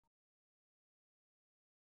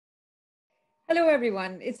Hello,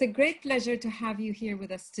 everyone. It's a great pleasure to have you here with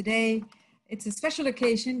us today. It's a special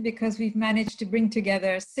occasion because we've managed to bring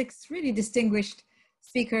together 6 really distinguished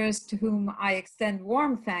speakers to whom I extend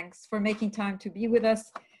warm thanks for making time to be with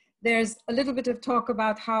us. There's a little bit of talk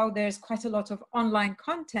about how there's quite a lot of online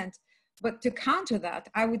content, but to counter that,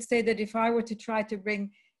 I would say that if I were to try to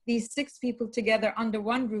bring these 6 people together under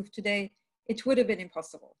one roof today, it would have been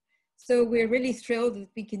impossible. So we're really thrilled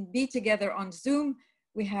that we can be together on Zoom.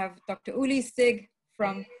 We have Dr. Uli Sigg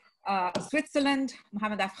from Switzerland,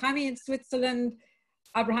 Mohammed Afkhami in Switzerland,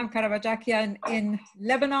 Abraham Karabajakian in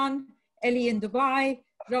Lebanon, Elie in Dubai,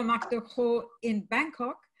 Jean-Marc Decrop in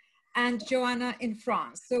Bangkok, and Joana in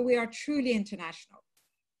France. So we are truly international.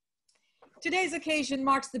 Today's occasion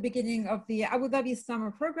marks the beginning of the Abu Dhabi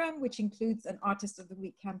Summer Program, which includes an Artist of the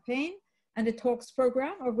Week campaign and a talks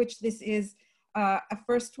program, of which this is a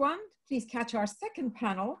first one. Please catch our second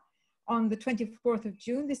panel on the 24th of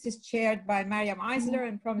June. This is chaired by Mariam Eisler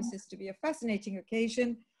and promises to be a fascinating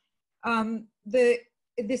occasion.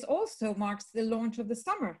 This also marks the launch of the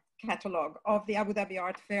summer catalog of the Abu Dhabi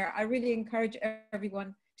Art Fair. I really encourage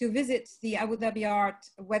everyone to visit the Abu Dhabi Art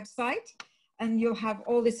website, and you'll have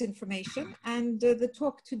all this information. And the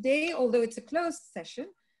talk today, although it's a closed session,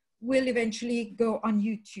 will eventually go on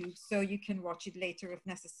YouTube, so you can watch it later if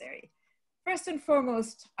necessary. First and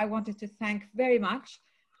foremost, I wanted to thank very much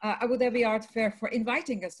Abu Dhabi Art Fair for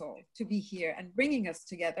inviting us all to be here and bringing us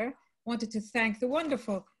together. Wanted to thank the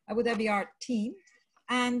wonderful Abu Dhabi Art team.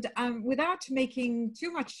 And without making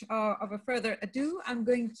too much of a further ado, I'm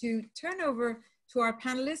going to turn over to our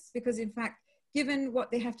panelists because in fact, given what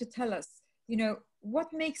they have to tell us, you know,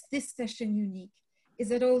 what makes this session unique is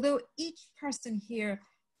that although each person here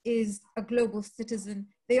is a global citizen,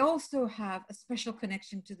 they also have a special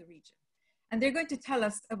connection to the region. And they're going to tell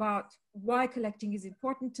us about why collecting is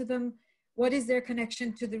important to them, what is their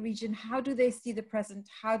connection to the region, how do they see the present,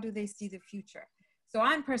 how do they see the future. So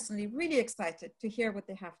I'm personally really excited to hear what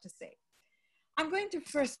they have to say. I'm going to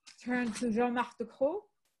first turn to Jean-Marc Decrop,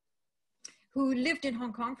 who lived in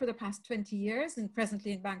Hong Kong for the past 20 years and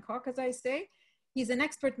presently in Bangkok, as I say. He's an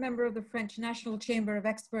expert member of the French National Chamber of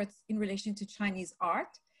Experts in relation to Chinese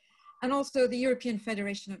art, and also the European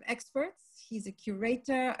Federation of Experts. He's a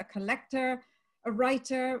curator, a collector, a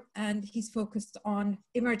writer, and he's focused on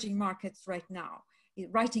emerging markets right now. He's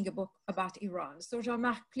writing a book about Iran. So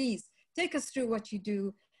Jean-Marc, please take us through what you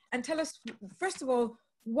do and tell us, first of all,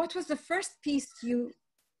 what was the first piece you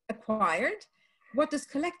acquired? What does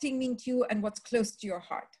collecting mean to you and what's close to your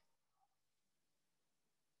heart?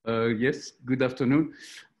 Yes, good afternoon.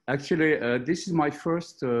 Actually, this is my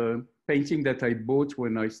first painting that I bought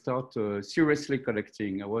when I started seriously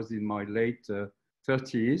collecting. I was in my late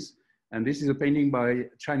 30s, and this is a painting by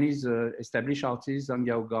Chinese established artist Zhang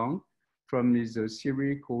Yaogang from his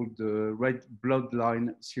series called the Red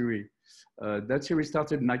Bloodline series. That series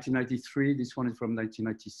started in 1993. This one is from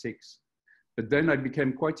 1996. But then I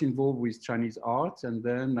became quite involved with Chinese art, and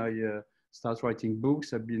then I started writing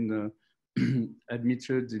books. I've been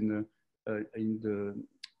admitted in the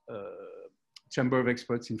Chamber of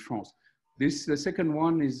Experts in France. The second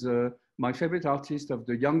one is my favorite artist of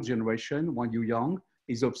the young generation, Wang Yuyang,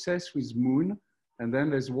 is obsessed with moon. And then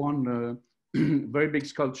there's one very big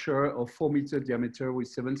sculpture of 4-meter diameter with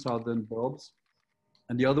 7,000 bulbs.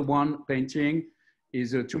 And the other one painting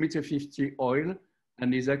is a 2.50 meter oil,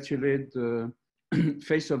 and is actually the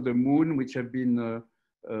face of the moon, which have been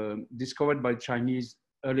discovered by Chinese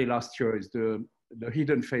early last year, is the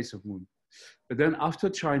hidden face of moon. But then after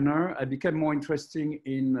China, I became more interested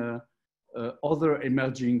in other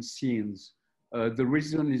emerging scenes. The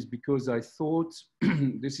reason is because I thought,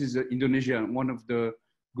 this is Indonesia, one of the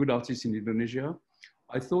good artists in Indonesia.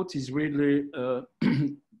 I thought is really,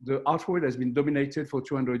 the art world has been dominated for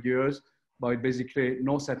 200 years by basically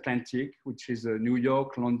North Atlantic, which is New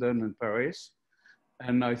York, London, and Paris.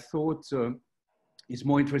 And I thought it's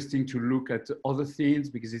more interesting to look at other things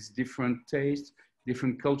because it's different taste,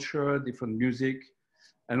 different culture, different music.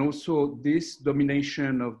 And also this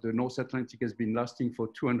domination of the North Atlantic has been lasting for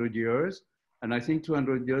 200 years. And I think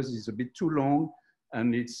 200 years is a bit too long,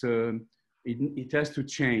 and it's, it has to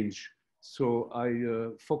change. So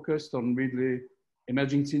I focused on really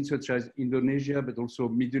emerging scenes such as Indonesia, but also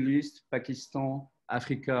Middle East, Pakistan,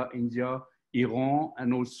 Africa, India, Iran,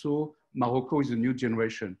 and also Morocco is a new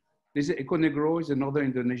generation. This Eko Negro is another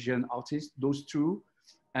Indonesian artist. Those two,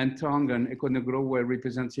 and Tang and Eko Negro, were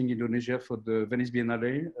representing Indonesia for the Venice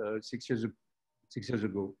Biennale 6 years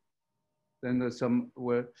ago. Then some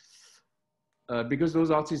were, because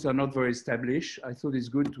those artists are not very established, I thought it's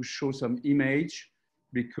good to show some image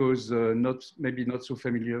because maybe not so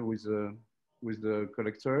familiar with the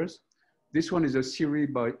collectors. This one is a series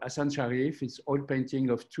by Hassan Sharif. It's oil painting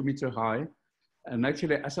of 2 meters high. And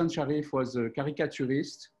actually, Hassan Sharif was a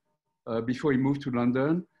caricaturist before he moved to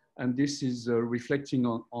London. And this is reflecting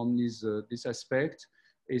on his, this aspect.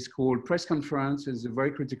 It's called Press Conference. It's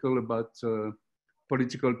very critical about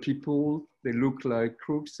political people. They look like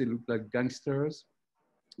crooks. They look like gangsters.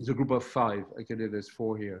 It's a group of 5. Actually, there's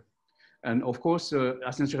 4 here. And of course,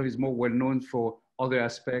 Hassan Sharif is more well known for other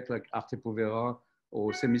aspects like Arte Povera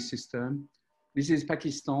or Semi-System. This is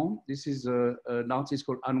Pakistan. This is an artist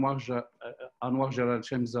called Anwar Jalal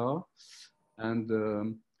Shemzar.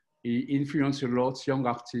 And he influenced a lot young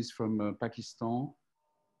artists from Pakistan,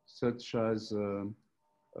 such as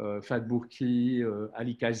Fat Burki,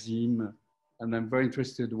 Ali Kazim. And I'm very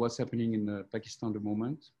interested in what's happening in Pakistan at the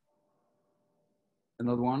moment.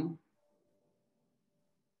 Another one.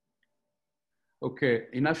 Okay,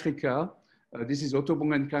 in Africa, this is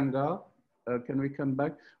Otobon Kanga. Can we come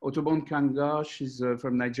back? Otobon Kanga, she's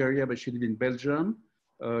from Nigeria, but she lives in Belgium.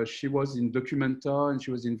 She was in Documenta and she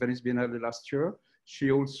was in Venice Biennale last year. She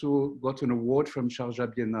also got an award from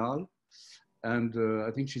Sharjah Biennale. And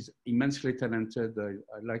I think she's immensely talented.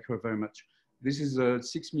 I like her very much. This is a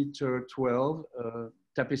 6 meter 12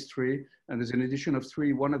 tapestry. And there's an edition of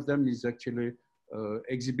 3. One of them is actually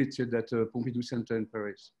exhibited at Pompidou Center in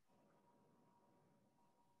Paris.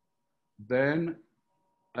 Then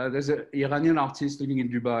there's an Iranian artist living in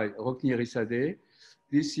Dubai, Roxane Zand.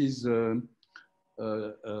 This is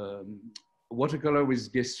watercolor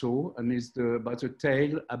with gesso, and it's about a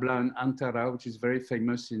tale, Abla and Antara, which is very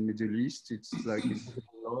famous in Middle East. It's like a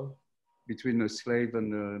love between a slave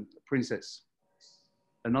and a princess.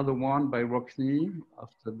 Another one by Roxane,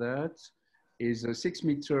 after that, is a 6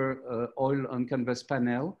 meter oil on canvas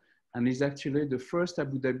panel, and is actually the first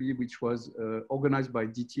Abu Dhabi which was organized by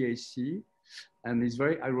DTAC. And it's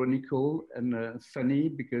very ironical and funny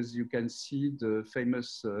because you can see the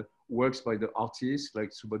famous works by the artists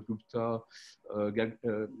like Subodh Gupta,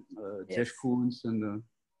 Jeff Koons,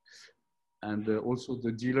 and also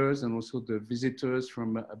the dealers and also the visitors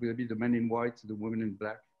from Abu Dhabi, the men in white, the women in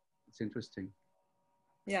black. It's interesting.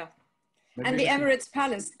 Yeah. Maybe and the Emirates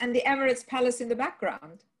Palace, and the Emirates Palace in the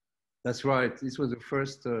background. That's right. This was the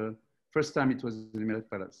first time it was in the Emirates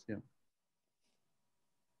Palace. Yeah.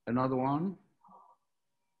 Another one.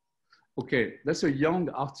 Okay, that's a young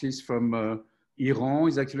artist from Iran.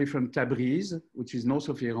 He's actually from Tabriz, which is north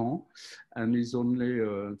of Iran, and he's only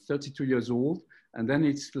 32 years old. And then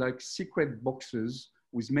it's like secret boxes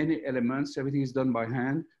with many elements. Everything is done by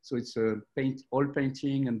hand. So it's oil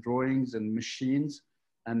painting and drawings and machines.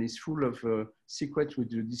 And it's full of secrets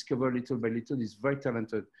which you discover little by little. He's very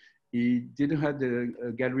talented. He didn't have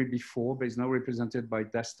a gallery before, but he's now represented by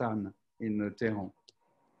Dastan in Tehran.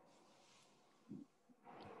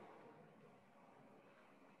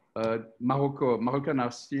 Moroccan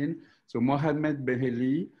art scene. So Mohammed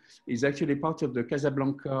Beheli is actually part of the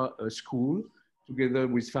Casablanca school, together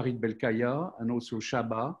with Farid Belkaya and also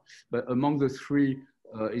Shaba. But among the 3,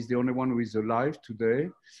 is the only one who is alive today.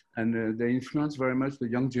 And they influence very much the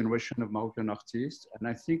young generation of Moroccan artists. And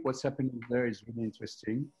I think what's happening there is really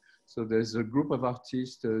interesting. So there's a group of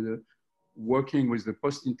artists working with the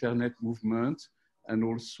post-internet movement, and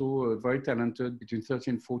also very talented, between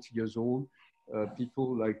 30 and 40 years old,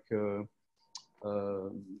 people like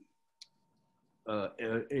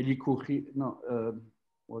Elie Khouri,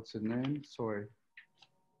 what's her name? Sorry.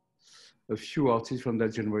 A few artists from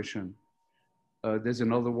that generation. There's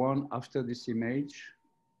another one after this image.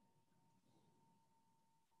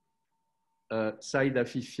 Saïd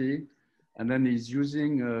Afifi, and then he's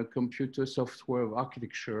using computer software of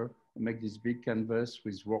architecture to make this big canvas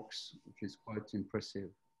with rocks, which is quite impressive.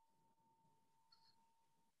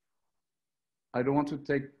 I don't want to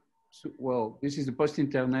take, well, this is the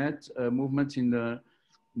post-internet movement in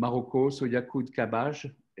Morocco, so Yacoud Kabaj,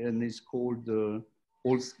 and it's called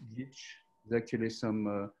Old Glitch. There's actually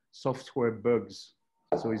some software bugs.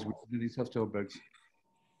 So it's really software bugs.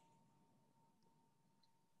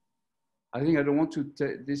 I think I don't want to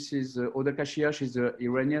take, this is Oda Kashia, she's an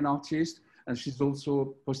Iranian artist, and she's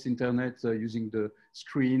also post-internet using the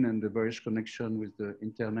screen and the various connection with the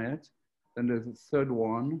internet. And the third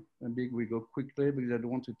one, maybe we go quickly because I don't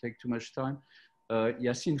want to take too much time.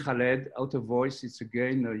 Yassine Khaled, Out of Voice, it's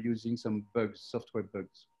again using some bugs, software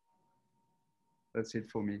bugs. That's it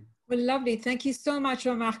for me. Well, lovely. Thank you so much,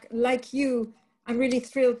 Jean-Marc. Like you, I'm really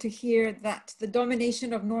thrilled to hear that the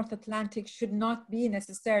domination of North Atlantic should not be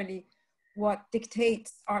necessarily what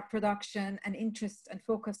dictates art production and interest and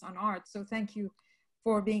focus on art. So thank you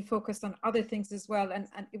for being focused on other things as well. And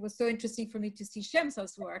it was so interesting for me to see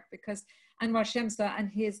Shemsa's work, because Anwar Shemsa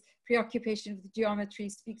and his preoccupation with geometry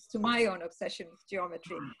speaks to my own obsession with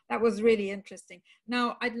geometry. That was really interesting.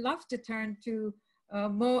 Now, I'd love to turn to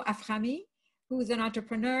Mo Afkhami, who is an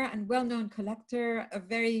entrepreneur and well-known collector, a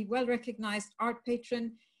very well-recognized art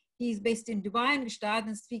patron. He's based in Dubai and Gstaad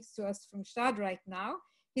and speaks to us from Gstaad right now.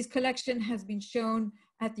 His collection has been shown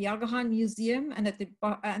at the Aga Khan Museum and at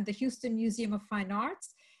the Houston Museum of Fine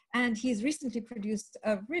Arts. And he's recently produced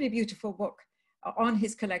a really beautiful book on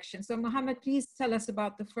his collection. So Mohammed, please tell us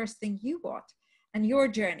about the first thing you bought and your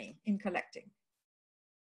journey in collecting.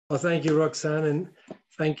 Well, thank you, Roxane, and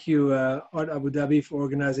thank you, Art Abu Dhabi, for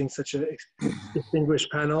organizing such a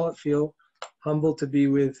distinguished panel. I feel humbled to be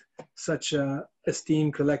with such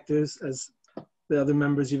esteemed collectors as the other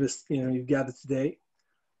members you've gathered today.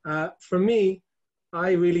 For me,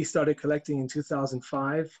 I really started collecting in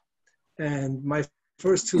 2005, and my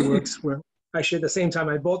first two works were actually at the same time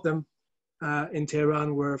I bought them in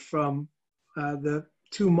Tehran, were from the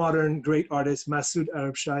two modern great artists, Masoud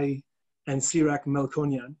Arabshahi and Sirak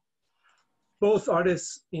Melkonian. Both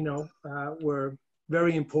artists, were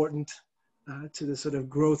very important to the sort of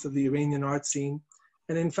growth of the Iranian art scene.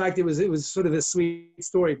 And in fact, it was sort of a sweet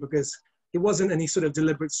story, because it wasn't any sort of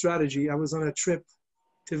deliberate strategy. I was on a trip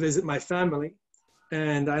to visit my family,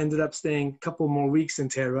 and I ended up staying a couple more weeks in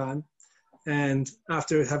Tehran. And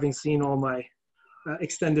after having seen all my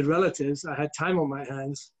extended relatives, I had time on my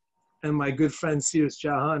hands, and my good friend Sirius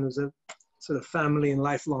Jahan, who's a sort of family and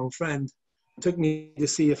lifelong friend, took me to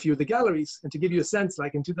see a few of the galleries. And to give you a sense,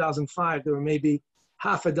 like in 2005, there were maybe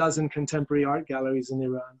half a dozen contemporary art galleries in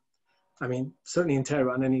Iran. I mean, certainly in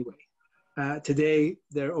Tehran anyway. Today,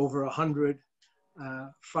 there are over 100.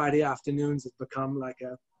 Friday afternoons have become like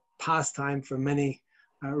a pastime for many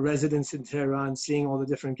residents in Tehran, seeing all the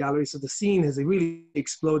different galleries. So the scene has really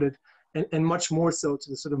exploded, and much more so to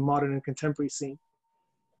the sort of modern and contemporary scene.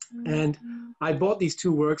 And I bought these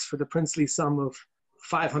two works for the princely sum of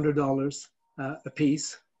 $500 a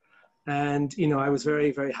piece. And, I was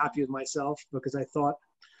very, very happy with myself, because I thought,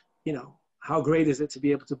 how great is it to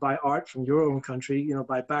be able to buy art from your own country?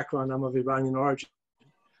 By background, I'm of Iranian origin.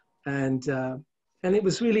 And it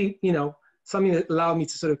was really, something that allowed me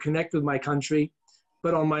to sort of connect with my country,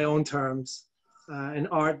 but on my own terms. And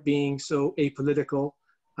art being so apolitical,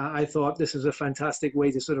 I thought this was a fantastic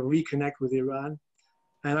way to sort of reconnect with Iran.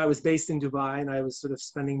 And I was based in Dubai, and I was sort of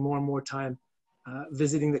spending more and more time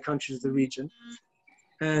visiting the countries of the region.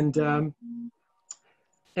 And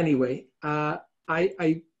anyway, I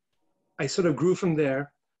sort of grew from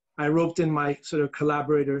there. I roped in my sort of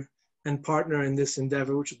collaborator and partner in this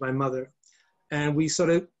endeavor, which was my mother. And we sort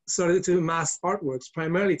of started to amass artworks,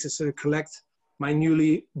 primarily to sort of collect my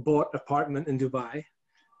newly bought apartment in Dubai.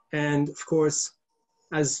 And of course,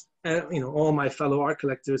 as all my fellow art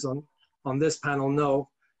collectors on this panel know,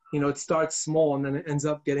 it starts small and then it ends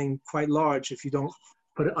up getting quite large if you don't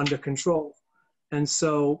put it under control. And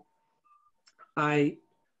so I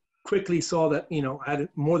quickly saw that, I had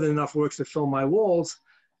more than enough works to fill my walls,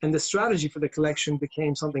 and the strategy for the collection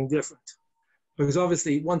became something different. Because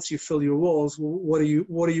obviously, once you fill your walls, what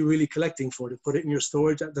are you really collecting for? To put it in your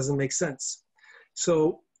storage? That doesn't make sense.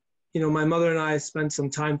 So, my mother and I spent some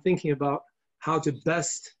time thinking about how to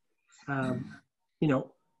best,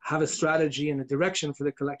 have a strategy and a direction for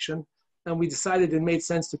the collection. And we decided it made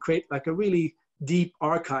sense to create like a really deep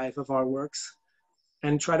archive of our works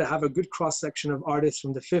and try to have a good cross-section of artists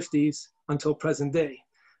from the 50s until present day.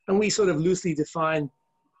 And we sort of loosely define,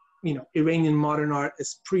 Iranian modern art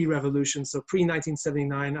as pre-revolution. So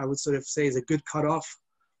pre-1979, I would sort of say is a good cutoff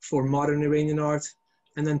for modern Iranian art.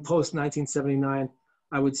 And then post-1979,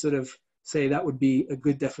 I would sort of say that would be a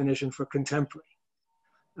good definition for contemporary.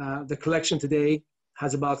 The collection today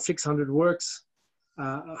has about 600 works.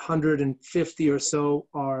 150 or so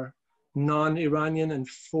are non-Iranian and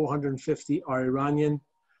 450 are Iranian.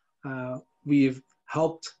 We've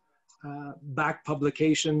helped back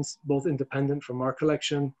publications, both independent from our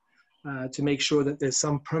collection, to make sure that there's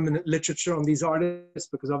some permanent literature on these artists,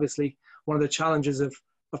 because obviously one of the challenges of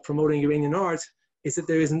promoting Iranian art is that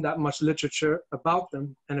there isn't that much literature about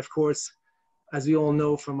them. And of course, as we all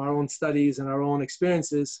know from our own studies and our own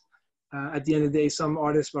experiences, at the end of the day, some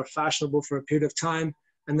artists are fashionable for a period of time,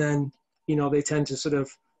 and then, they tend to sort of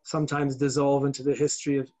sometimes dissolve into the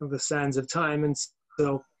history of the sands of time. And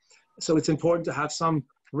so it's important to have some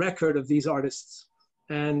record of these artists.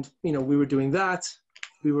 And, we were doing that.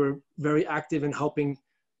 We were very active in helping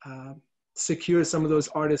secure some of those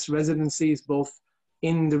artists' residencies, both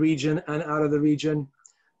in the region and out of the region.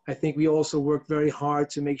 I think we also worked very hard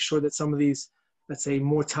to make sure that some of these, let's say,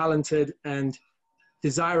 more talented and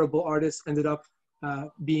desirable artists ended up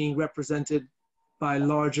being represented by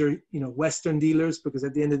larger, Western dealers, because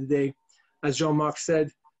at the end of the day, as Jean-Marc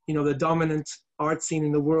said, the dominant art scene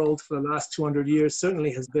in the world for the last 200 years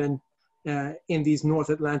certainly has been in these North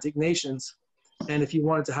Atlantic nations. And if you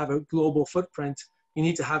wanted to have a global footprint, you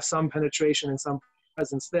need to have some penetration and some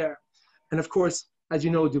presence there. And of course, as you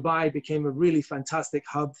know, Dubai became a really fantastic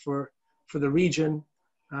hub for the region.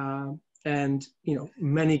 And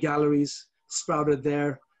many galleries sprouted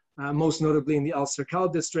there, most notably in the Al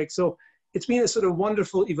Sirkal district. So it's been a sort of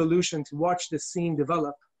wonderful evolution to watch this scene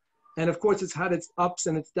develop. And of course, it's had its ups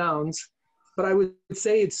and its downs, but I would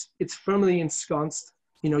say it's firmly ensconced.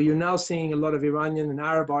 You're now seeing a lot of Iranian and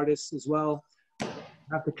Arab artists as well. I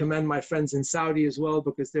have to commend my friends in Saudi as well,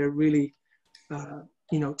 because they're really,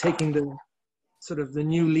 taking the sort of the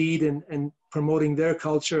new lead and promoting their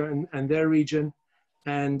culture and their region.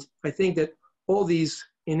 And I think that all these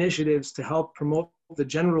initiatives to help promote the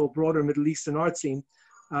general broader Middle Eastern art scene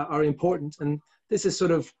are important. And this is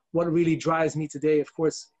sort of what really drives me today. Of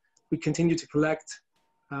course, we continue to collect.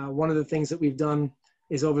 One of the things that we've done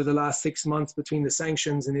is over the last 6 months, between the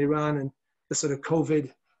sanctions in Iran and the sort of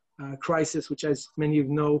COVID crisis, which, as many of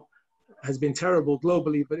you know, has been terrible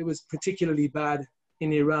globally, but it was particularly bad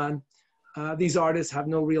in Iran. These artists have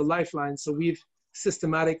no real lifeline. So we've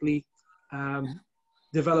systematically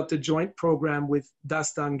developed a joint program with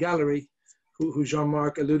Dastan Gallery, who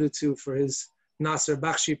Jean-Marc alluded to for his Nasser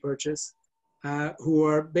Bakhshi purchase, who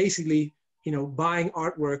are basically, buying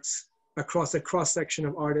artworks across a cross-section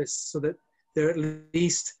of artists, so that they're at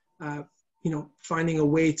least, finding a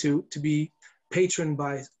way to be patroned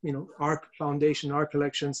by, our foundation, our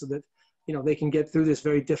collection, so that, they can get through this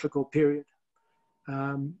very difficult period.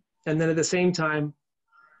 And then at the same time,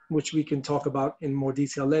 which we can talk about in more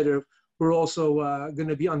detail later, we're also going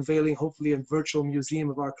to be unveiling, hopefully, a virtual museum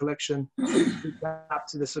of our collection to adapt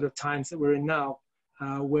to the sort of times that we're in now,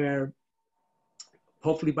 where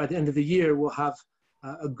hopefully by the end of the year, we'll have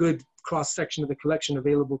a good cross-section of the collection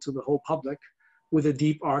available to the whole public, with a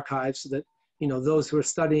deep archive, so that, those who are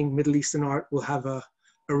studying Middle Eastern art will have a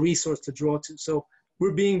resource to draw to. So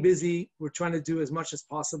we're being busy. We're trying to do as much as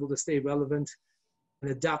possible to stay relevant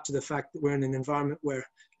and adapt to the fact that we're in an environment where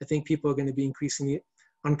I think people are going to be increasingly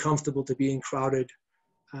uncomfortable to be in crowded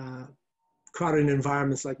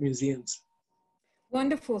environments like museums.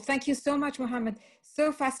 Wonderful. Thank you so much, Mohammed.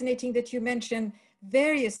 So fascinating that you mentioned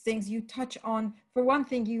various things you touch on. For one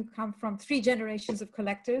thing, you come from 3 generations of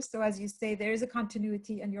collectors. So as you say, there is a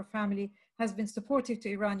continuity, and your family has been supportive to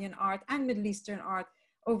Iranian art and Middle Eastern art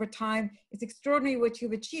over time. It's extraordinary what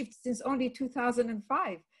you've achieved since only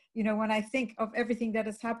 2005. When I think of everything that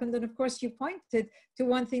has happened, and of course you pointed to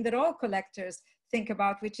one thing that all collectors think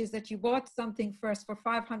about, which is that you bought something first for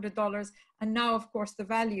 $500, and now of course the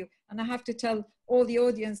value. And I have to tell all the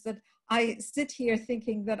audience that I sit here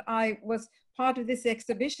thinking that I was part of this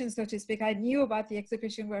exhibition, so to speak. I knew about the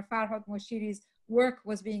exhibition where Farhad Moshiri's work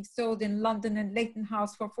was being sold in London and Leighton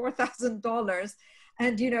House for $4,000.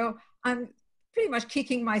 And I'm pretty much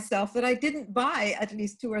kicking myself that I didn't buy at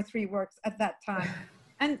least 2 or 3 works at that time.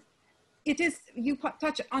 And you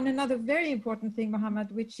touch on another very important thing,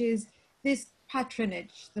 Mohammed, which is this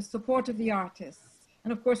patronage, the support of the artists.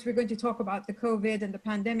 And of course, we're going to talk about the COVID and the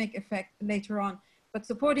pandemic effect later on, but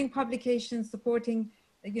supporting publications, supporting,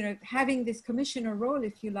 having this commissioner role,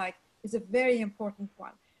 if you like, is a very important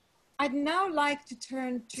one. I'd now like to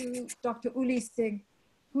turn to Dr. Uli Sigg,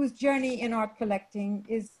 whose journey in art collecting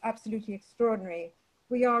is absolutely extraordinary.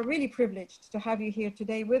 We are really privileged to have you here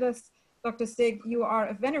today with us. Dr. Sigg, you are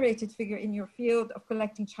a venerated figure in your field of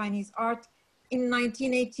collecting Chinese art. In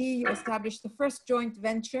 1980, you established the first joint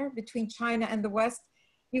venture between China and the West.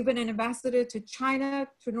 You've been an ambassador to China,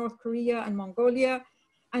 to North Korea and Mongolia,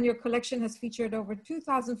 and your collection has featured over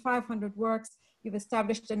 2,500 works. You've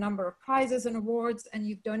established a number of prizes and awards, and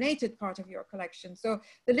you've donated part of your collection. So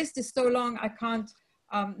the list is so long, I can't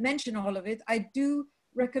mention all of it. I do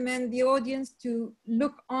recommend the audience to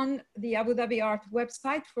look on the Abu Dhabi Art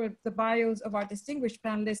website for the bios of our distinguished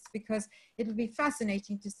panelists, because it'll be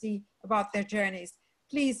fascinating to see about their journeys.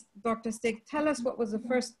 Please, Dr. Sigg, tell us what was the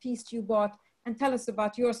first piece you bought, and tell us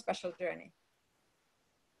about your special journey.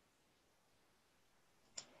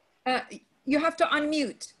 You have to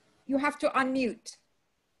unmute. You have to unmute.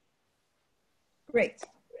 Great.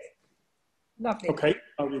 Lovely. Okay,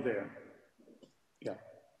 are we there? Yeah.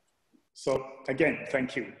 So again,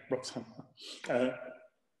 thank you, Roxane.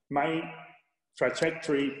 My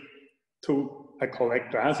trajectory to a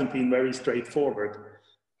collector hasn't been very straightforward.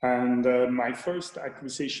 And my first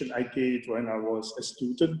acquisition I did when I was a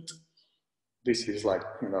student. This is like,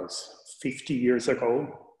 50 years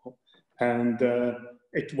ago. And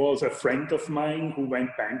it was a friend of mine who went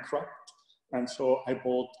bankrupt. And so I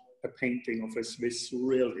bought a painting of a Swiss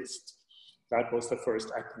surrealist. That was the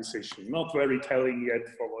first acquisition. Not very telling yet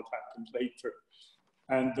for what happened later.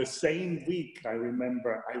 And the same week, I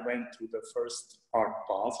remember I went to the first Art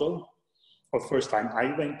Basel, or first time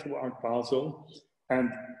I went to Art Basel. And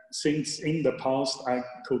since in the past I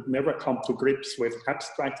could never come to grips with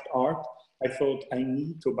abstract art, I thought I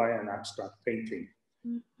need to buy an abstract painting.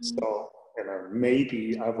 So, you know,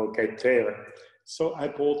 maybe I will get there. So I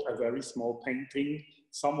bought a very small painting.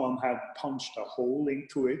 Someone had punched a hole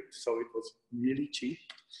into it, so it was really cheap.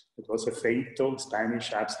 It was a Feito,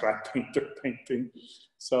 Spanish abstract painter painting.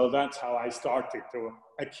 So that's how I started to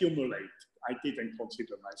accumulate. I didn't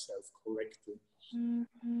consider myself collector.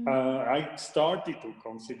 I started to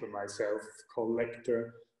consider myself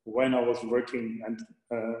collector when I was working and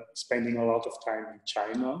spending a lot of time in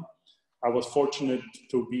China. I was fortunate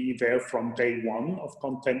to be there from day one of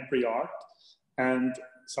contemporary art, and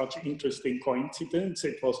such interesting coincidence,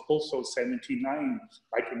 it was also 79,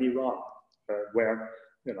 like in Iran, where,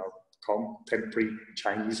 you know, contemporary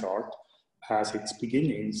Chinese art has its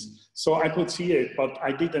beginnings. So I could see it, but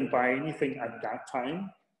I didn't buy anything at that time.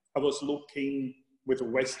 I was looking with a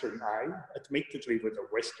Western eye, admittedly with a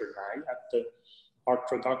Western eye, at the art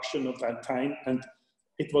production of that time, and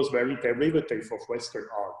it was very derivative of Western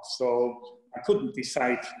art. So I couldn't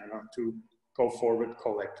decide, you know, to go forward,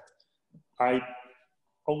 collect.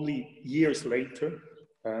 Only years later,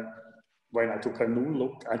 when I took a new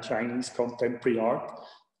look at Chinese contemporary art,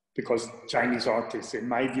 because Chinese artists, in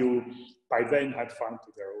my view, by then had found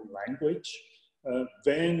their own language,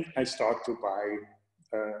 then I started to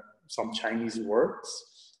buy some Chinese works.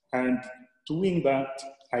 And doing that,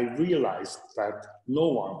 I realized that no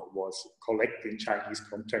one was collecting Chinese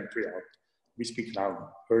contemporary art. We speak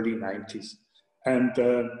now early 90s. And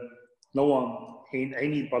no one in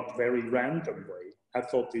any but very random way. I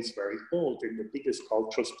thought this very old. In the biggest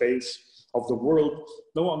cultural space of the world,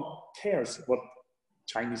 no one cares what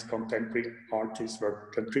Chinese contemporary artists were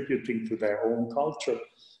contributing to their own culture.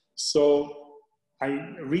 So I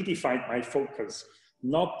redefined my focus,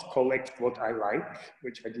 not collect what I like,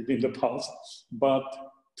 which I did in the past, but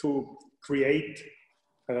to create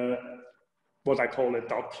what I call a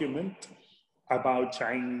document about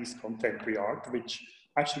Chinese contemporary art, which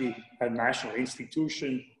actually a national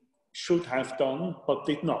institution should have done, but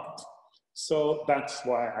did not. So that's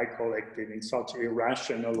why I collected in such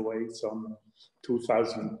irrational way some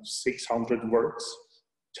 2,600 works,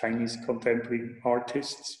 Chinese contemporary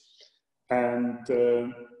artists. And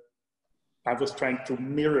I was trying to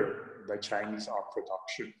mirror the Chinese art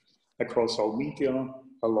production across all media,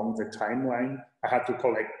 along the timeline. I had to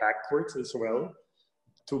collect backwards as well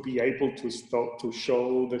to be able to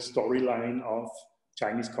show the storyline of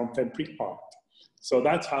Chinese contemporary art. So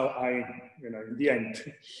that's how I, you know, in the end,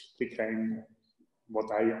 became what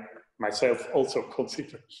I myself also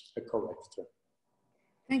consider a collector.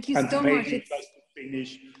 Thank you so much.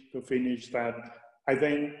 Just to finish that, I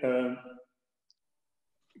then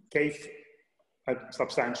gave a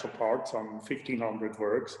substantial part, some 1,500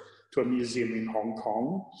 works, to a museum in Hong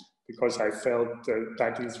Kong, because I felt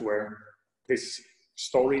that is where this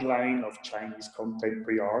storyline of Chinese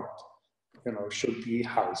contemporary art, you know, should be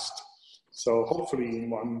housed. So hopefully in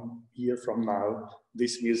 1 year from now,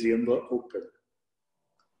 this museum will open.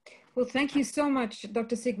 Well, thank you so much,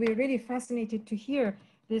 Dr. Sigg. We're really fascinated to hear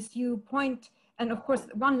this viewpoint. And of course,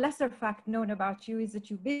 one lesser fact known about you is that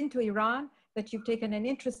you've been to Iran, that you've taken an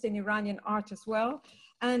interest in Iranian art as well.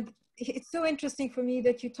 And it's so interesting for me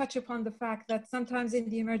that you touch upon the fact that sometimes in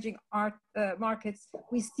the emerging art markets,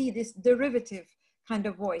 we see this derivative kind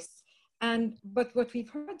of voice. But what we've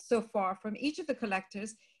heard so far from each of the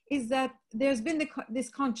collectors is that there's been this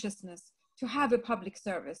consciousness to have a public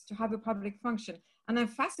service, to have a public function. And I'm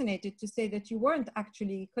fascinated to say that you weren't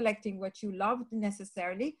actually collecting what you loved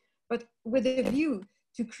necessarily, but with a view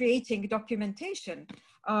to creating documentation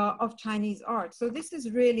of Chinese art. So this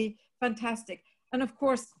is really fantastic. And of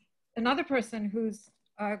course, another person who's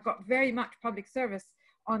got very much public service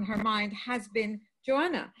on her mind has been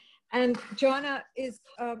Joana. And Joana is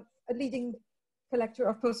a leading collector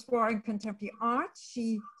of post-war and contemporary art.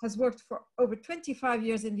 She has worked for over 25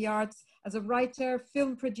 years in the arts as a writer,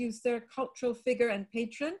 film producer, cultural figure, and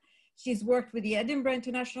patron. She's worked with the Edinburgh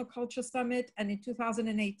International Culture Summit, and in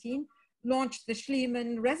 2018, launched the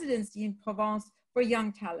Schliemann Residency in Provence for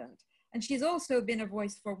young talent. And she's also been a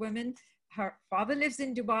voice for women. Her father lives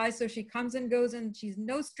in Dubai, so she comes and goes, and she's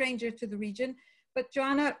no stranger to the region. But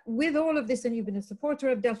Joana, with all of this, and you've been a supporter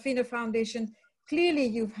of Delphina Foundation, clearly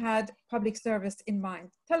you've had public service in mind.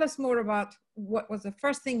 Tell us more about what was the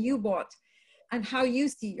first thing you bought and how you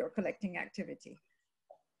see your collecting activity.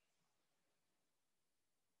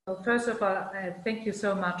 Well, first of all, thank you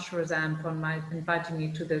so much, Roxane, for inviting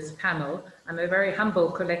me to this panel. I'm a very humble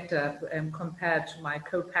collector compared to my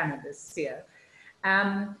co-panelists here.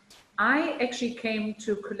 I actually came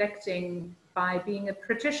to collecting by being a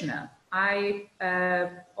practitioner. I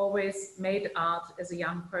always made art as a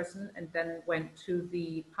young person and then went to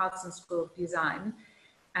the Parsons School of Design.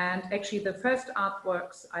 And actually the first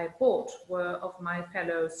artworks I bought were of my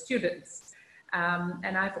fellow students.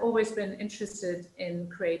 And I've always been interested in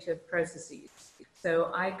creative processes.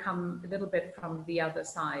 So I come a little bit from the other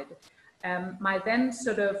side. My then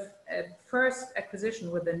sort of first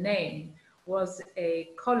acquisition with a name was a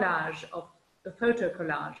collage of the photo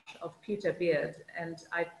collage of Peter Beard. And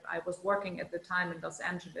I was working at the time in Los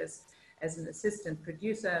Angeles as an assistant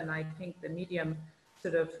producer, and I think the medium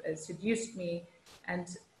sort of seduced me. And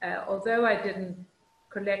although I didn't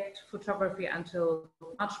collect photography until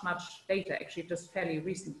much later, actually just fairly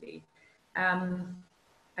recently,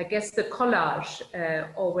 I guess the collage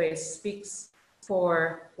always speaks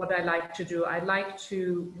for what I like to do. I like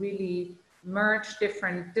to really merge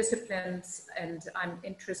different disciplines, and I'm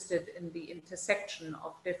interested in the intersection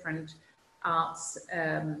of different arts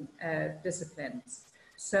disciplines.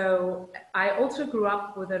 So I also grew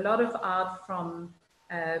up with a lot of art from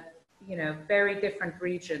you know, very different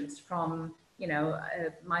regions. From, you know,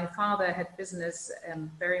 my father had business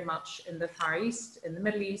very much in the Far East, in the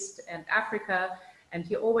Middle East and Africa, and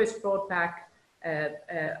he always brought back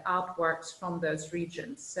artworks from those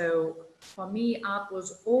regions. So for me, art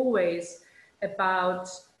was always about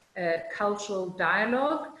cultural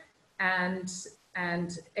dialogue and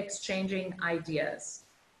exchanging ideas.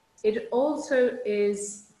 It also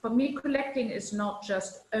is, for me, collecting is not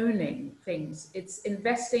just owning things, it's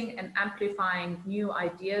investing and amplifying new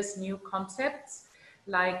ideas, new concepts,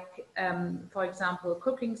 like, for example,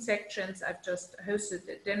 cooking sections. I've just hosted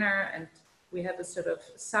a dinner, and we have a sort of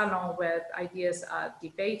salon where ideas are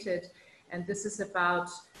debated. And this is about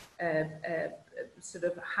sort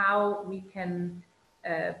of how we can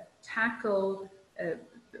tackle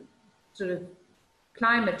sort of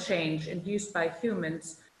climate change induced by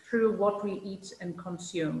humans through what we eat and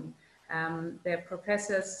consume. Their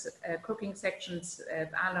professors, cooking sections,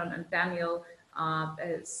 Alan and Daniel, are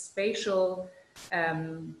spatial,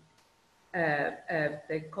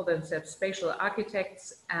 they call themselves spatial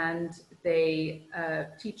architects, and they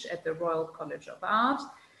teach at the Royal College of Art.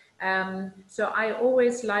 So I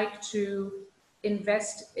always like to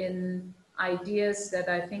invest in ideas that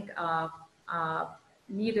I think are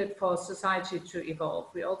needed for society to evolve.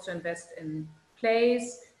 We also invest in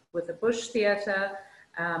plays with the Bush Theatre,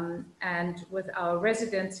 and with our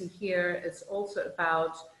residency here, it's also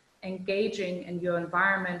about engaging in your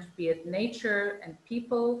environment, be it nature and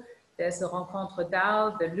people. There's the Rencontre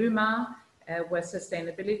d'Art, the Luma, where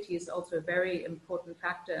sustainability is also a very important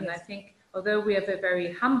factor. And yes, I think, although we have a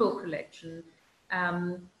very humble collection,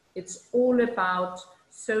 it's all about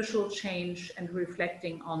social change and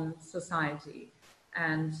reflecting on society.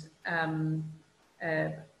 And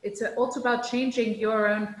it's also about changing your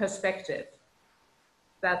own perspective.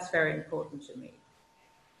 That's very important to me.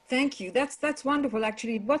 Thank you. That's wonderful,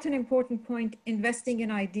 actually. What an important point, investing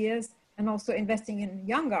in ideas and also investing in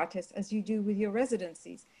young artists, as you do with your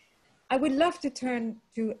residencies. I would love to turn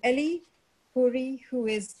to Elie Khouri, who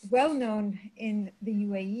is well known in the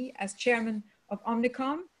UAE as chairman of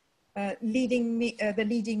Omnicom, the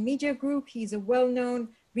leading media group. He's a well-known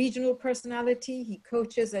regional personality. He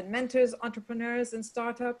coaches and mentors entrepreneurs and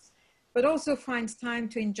startups, but also finds time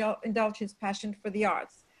to indulge his passion for the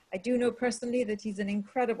arts. I do know personally that he's an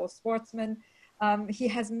incredible sportsman. He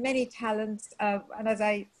has many talents. And as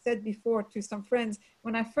I said before to some friends,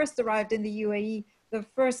 when I first arrived in the UAE, the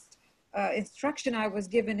first instruction I was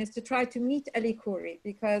given is to try to meet Elie Khouri,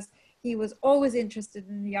 because he was always interested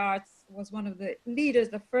in the arts, was one of the leaders,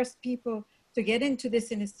 the first people to get into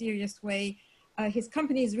this in a serious way. His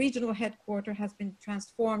company's regional headquarters has been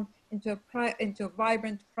transformed into a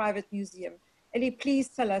vibrant private museum. Elie, please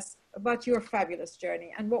tell us about your fabulous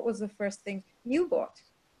journey and what was the first thing you bought?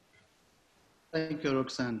 Thank you,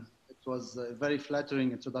 Roxane. It was a very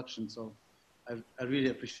flattering introduction, so I really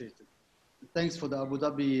appreciate it. Thanks for the Abu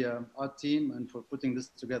Dhabi art team and for putting this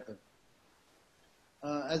together.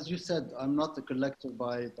 As you said, I'm not a collector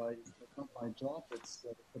by not my job, it's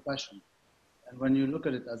a passion. And when you look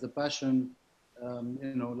at it as a passion,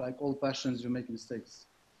 you know, like all passions, you make mistakes.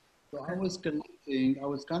 So I was collecting, I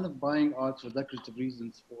was kind of buying art for decorative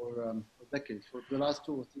reasons for decades, for the last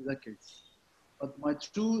 2 or 3 decades. But my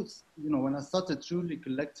true, you know, when I started truly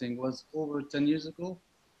collecting was over 10 years ago,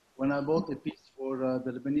 when I bought a piece for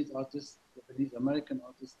the Lebanese artist, Lebanese American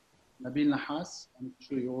artist, Nabil Nahas. I'm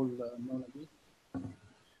sure you all know Nabil.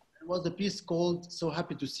 It was a piece called "So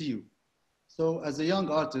Happy to See You." So as a young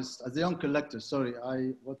artist, as a young collector, sorry,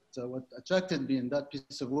 what attracted me in that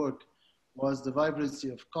piece of work was the vibrancy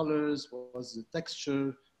of colors, was the texture,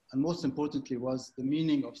 and most importantly was the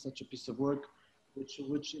meaning of such a piece of work, which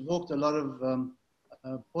evoked a lot of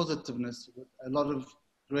positiveness, a lot of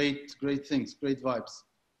great things, great vibes.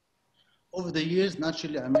 Over the years,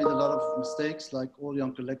 naturally, I made a lot of mistakes like all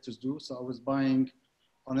young collectors do. So I was buying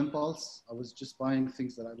on impulse. I was just buying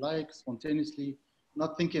things that I like spontaneously, not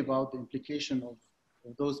thinking about the implication of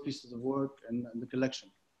those pieces of work and the collection.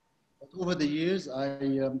 But over the years, I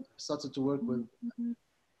started to work with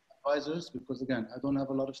advisors because, again, I don't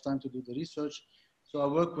have a lot of time to do the research. So I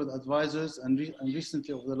work with advisors, and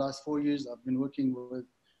recently, over the last 4 years, I've been working with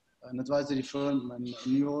an advisory firm in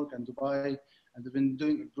New York and Dubai, and they've been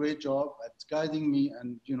doing a great job at guiding me and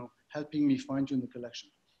helping me fine-tune the collection.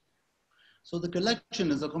 So the collection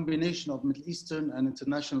is a combination of Middle Eastern and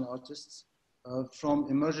international artists, from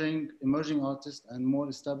emerging artists and more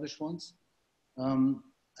established ones.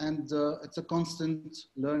 It's a constant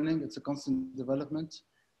learning, it's a constant development.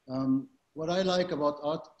 What I like about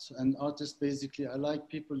art and artists, basically, I like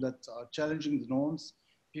people that are challenging the norms,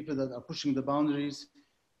 people that are pushing the boundaries,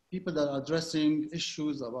 people that are addressing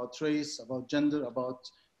issues about race, about gender, about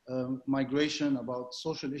migration, about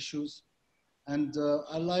social issues. And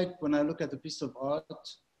I like, when I look at a piece of art,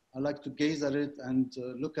 I like to gaze at it and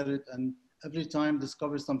look at it and every time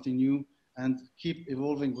discover something new and keep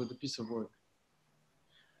evolving with the piece of work.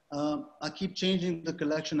 I keep changing the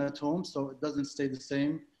collection at home so it doesn't stay the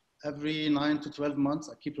same. Every 9 to 12 months,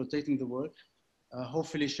 I keep rotating the work.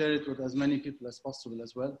 Hopefully share it with as many people as possible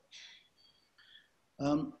as well.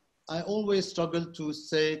 I always struggle to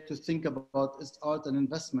think about, is art an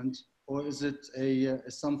investment or is it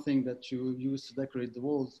something that you use to decorate the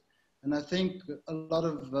walls? And I think a lot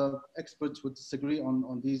of experts would disagree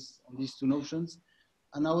on these two notions.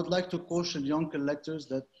 And I would like to caution young collectors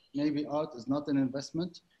that maybe art is not an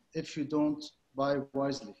investment if you don't buy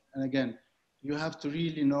wisely. And again, you have to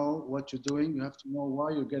really know what you're doing. You have to know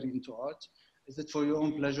why you're getting into art. Is it for your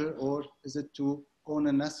own pleasure or is it to own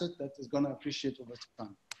an asset that is going to appreciate over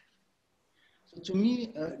time? So to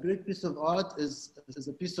me, a great piece of art is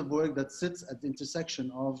a piece of work that sits at the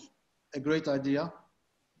intersection of a great idea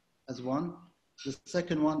as one. The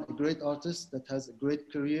second one, a great artist that has a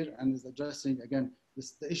great career and is addressing, again,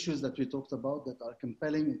 the issues that we talked about that are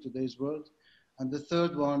compelling in today's world. And the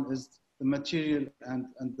third one is the material and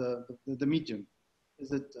the medium.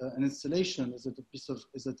 Is it an installation? Is it a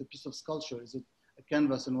piece of sculpture? Is it a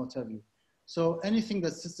canvas and what have you? So anything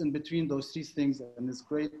that sits in between those three things and is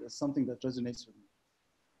great is something that resonates with me.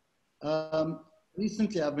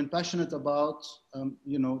 Recently, I've been passionate about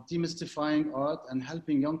demystifying art and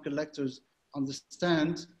helping young collectors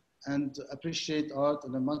understand and appreciate art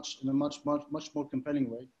in a much more compelling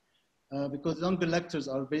way. Because young collectors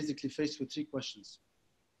are basically faced with three questions.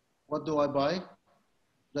 What do I buy?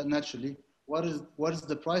 That naturally. What is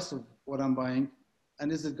the price of what I'm buying?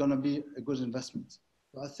 And is it going to be a good investment?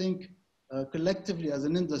 So I think collectively as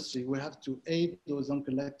an industry, we have to aid those young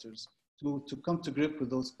collectors to come to grip with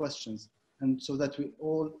those questions, and so that we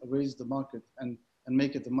all raise the market and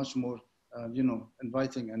make it a much more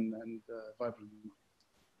inviting and vibrant market.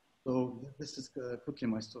 So this is quickly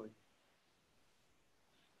my story.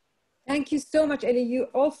 Thank you so much, Elie. You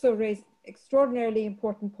also raised extraordinarily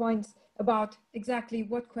important points about exactly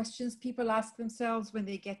what questions people ask themselves when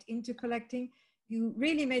they get into collecting. You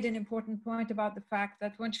really made an important point about the fact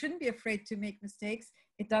that one shouldn't be afraid to make mistakes.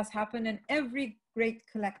 It does happen, and every great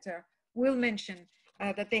collector will mention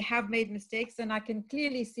that they have made mistakes. And I can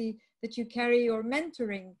clearly see that you carry your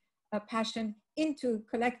mentoring passion into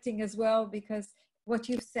collecting as well, because what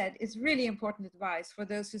you've said is really important advice for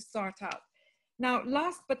those who start out. Now,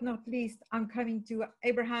 last but not least, I'm coming to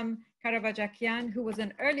Abraham Karabajakian, who was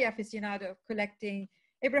an early aficionado of collecting.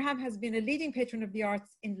 Abraham has been a leading patron of the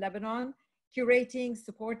arts in Lebanon, curating,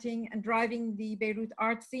 supporting, and driving the Beirut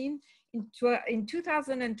art scene. In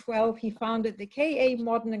 2012, he founded the KA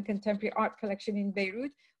Modern and Contemporary Art Collection in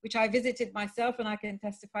Beirut, which I visited myself, and I can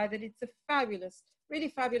testify that it's a fabulous, really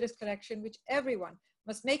fabulous collection, which everyone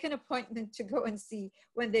must make an appointment to go and see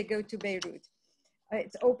when they go to Beirut.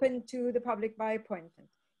 It's open to the public by appointment.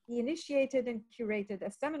 He initiated and curated a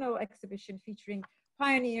seminal exhibition featuring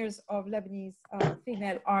pioneers of Lebanese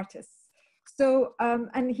female artists. So,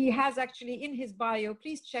 and he has actually in his bio,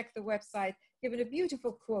 please check the website, given a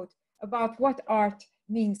beautiful quote about what art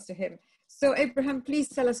means to him. So Abraham, please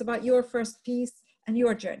tell us about your first piece and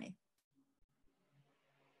your journey.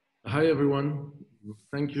 Hi, everyone.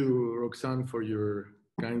 Thank you, Roxane, for your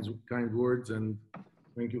kind words, and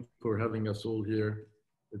thank you for having us all here.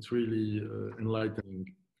 It's really enlightening.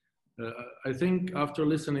 I think after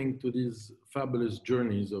listening to these fabulous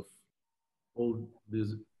journeys of all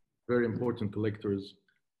these very important collectors,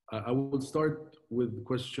 I will start with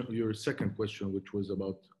your second question, which was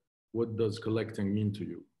about what does collecting mean to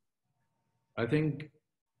you? I think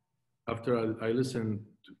after I listened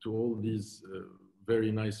to all these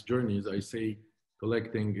very nice journeys, I say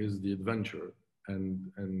collecting is the adventure,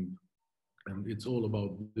 and it's all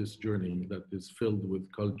about this journey that is filled with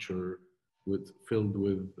culture, filled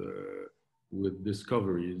with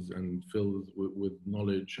discoveries, and filled with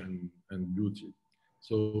knowledge and beauty.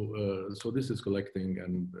 So this is collecting,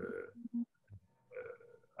 and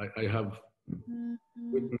I have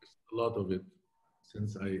witnessed a lot of it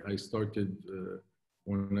since I started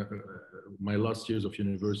on my last years of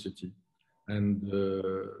university, and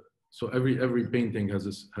so every painting has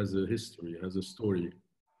a history, has a story,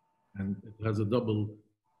 and it has a double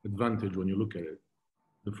advantage when you look at it.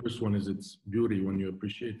 The first one is its beauty when you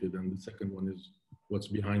appreciate it, and the second one is what's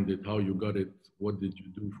behind it, how you got it, what did you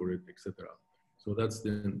do for it, etc. So that's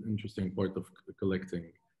the interesting part of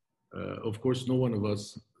collecting. Of course, no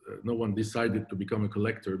one decided to become a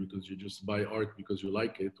collector because you just buy art because you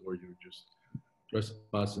like it, or you just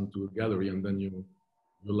trespass into a gallery and then you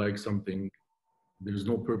like something. There's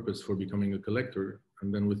no purpose for becoming a collector.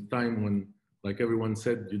 And then with time, when, like everyone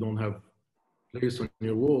said, you don't have place on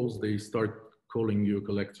your walls, they start calling you a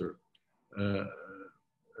collector.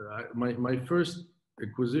 My first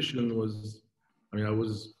acquisition was,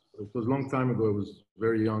 it was a long time ago. I was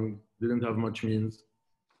very young, didn't have much means.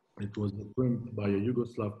 It was a print by a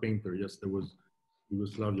Yugoslav painter. Yes, there was,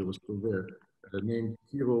 Yugoslavia was still there, named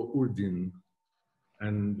Kiro Urdin.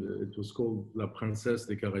 And it was called La Princesse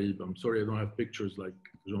des Caraïbes. I'm sorry I don't have pictures like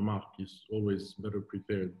Jean-Marc, he's always better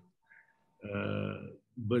prepared.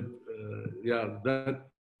 Yeah,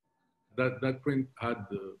 that print had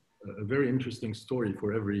a very interesting story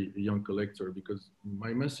for every young collector, because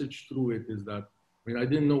my message through it is that, I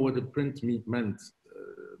didn't know what a print meant.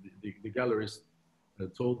 The gallerist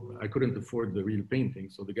told I couldn't afford the real painting,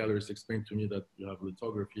 so the gallerist explained to me that you have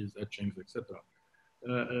lithographies, etchings, etc.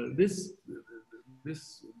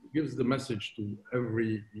 This gives the message to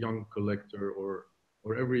every young collector or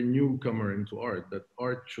every newcomer into art, that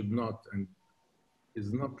art should not and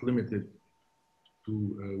is not limited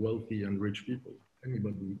to wealthy and rich people.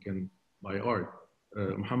 Anybody can buy art.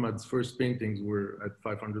 Muhammad's first paintings were at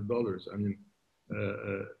 $500.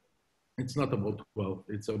 It's not about wealth,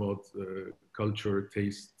 it's about culture,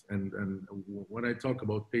 taste. And when I talk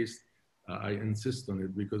about taste, I insist on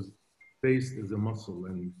it, because taste is a muscle,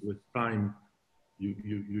 and with time,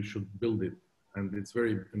 you should build it. And it's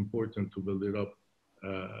very important to build it up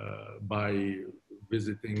by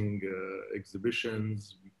visiting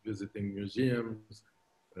exhibitions, visiting museums,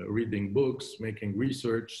 reading books, making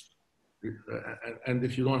research. And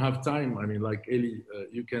if you don't have time, like Elie,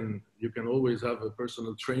 you can always have a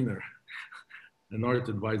personal trainer, an art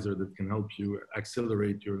advisor that can help you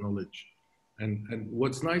accelerate your knowledge. And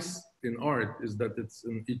what's nice in art is that it's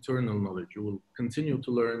an eternal knowledge. You will continue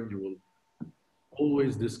to learn, you will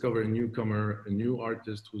always discover a newcomer, a new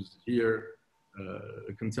artist who's here,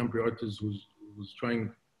 a contemporary artist who's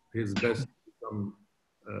trying his best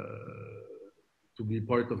to be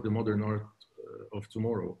part of the modern art of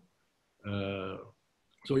tomorrow.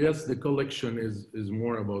 So yes, the collection is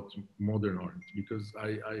more about modern art, because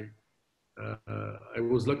I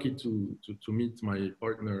was lucky to meet my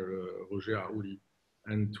partner Roger Uli,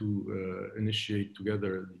 and to initiate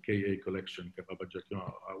together the KA collection, Karabajakian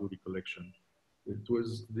Uli collection. It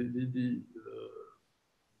was the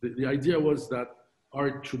idea was that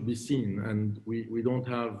art should be seen, and we don't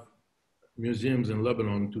have museums in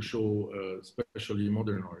Lebanon to show especially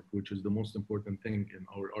modern art, which is the most important thing in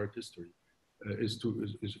our art history, is to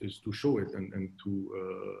show it and to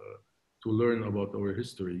learn about our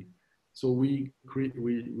history. So we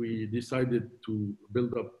decided to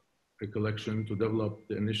build up a collection, to develop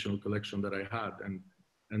the initial collection that I had,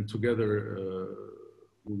 and together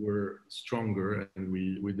we were stronger, and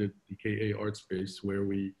we did the KA Art Space, where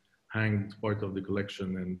we hanged part of the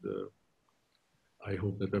collection, and I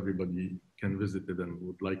hope that everybody can visit it and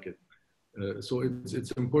would like it. So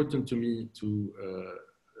it's important to me to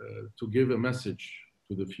give a message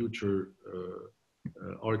to the future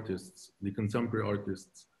artists, the contemporary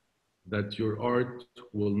artists, that your art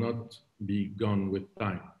will not be gone with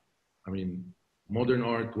time. Modern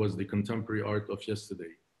art was the contemporary art of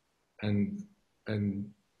yesterday, and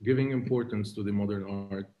giving importance to the modern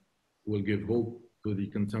art will give hope to the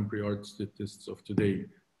contemporary artists of today,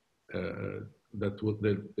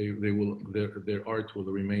 their art will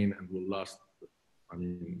remain and will last, I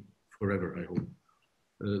mean, forever, I hope.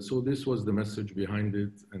 So this was the message behind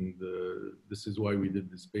it, and this is why we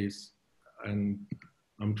did the space. And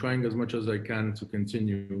I'm trying as much as I can to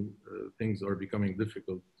continue. Things are becoming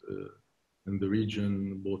difficult in the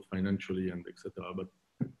region, both financially and etc. But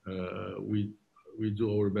we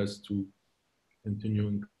do our best to continue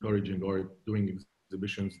encouraging art, doing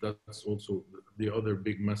exhibitions. That's also the other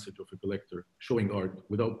big message of a collector: showing art.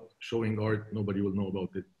 Without showing art, nobody will know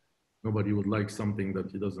about it. Nobody would like something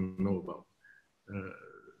that he doesn't know about.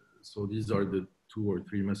 So these are the 2 or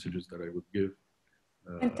 3 messages that I would give.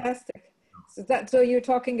 Fantastic. So you're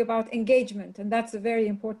talking about engagement, and that's a very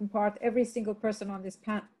important part. Every single person on this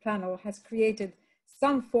panel has created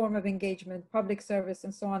some form of engagement, public service,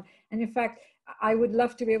 and so on. And in fact, I would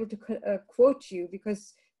love to be able to quote you,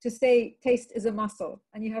 because to say taste is a muscle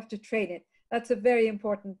and you have to train it. That's a very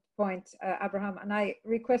important point, Abraham, and I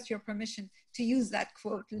request your permission to use that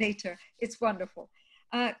quote later. It's wonderful.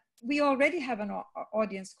 We already have an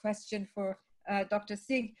audience question for Dr.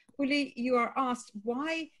 Sigg. Uli, you are asked,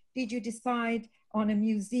 why did you decide on a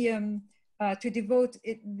museum to devote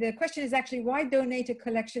it? The question is actually, why donate a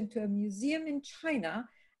collection to a museum in China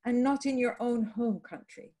and not in your own home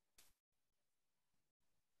country?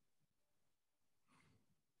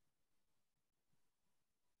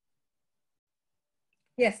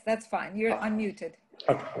 Yes, that's fine. You're unmuted.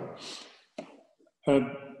 Okay.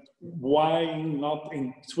 Why not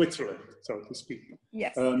in Switzerland, so to speak?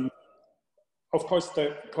 Yes. Of course,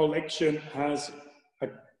 the collection has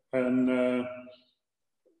an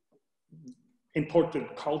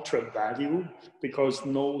important cultural value, because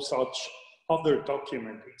no such other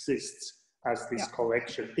document exists as this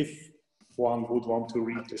collection. If one would want to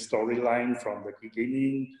read the storyline from the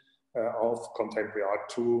beginning of contemporary art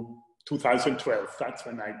to 2012, that's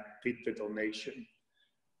when I did the donation.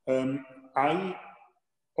 I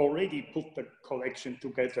already put the collection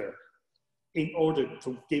together in order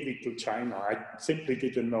to give it to China. I simply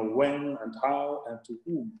didn't know when and how and to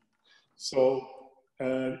whom. So,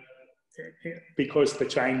 because the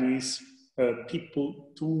Chinese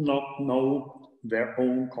people do not know their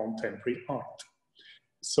own contemporary art.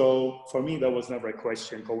 So for me, there was never a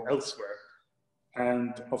question, go elsewhere.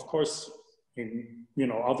 And of course, in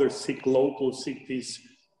other global cities,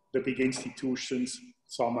 the big institutions,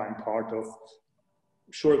 some I'm part of,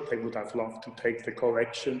 sure, they would have loved to take the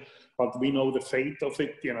collection, but we know the fate of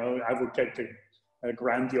it. I would get a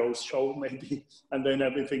grandiose show maybe, and then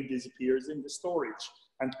everything disappears in the storage.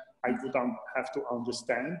 And I would have to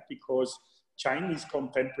understand, because Chinese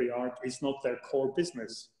contemporary art is not their core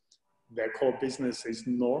business. Their core business is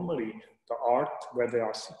normally the art where they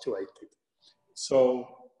are situated. So,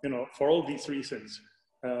 for all these reasons,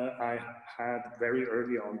 I had very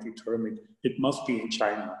early on determined it must be in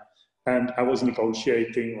China. And I was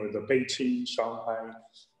negotiating with Beijing, Shanghai,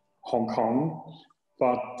 Hong Kong,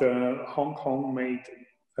 but Hong Kong made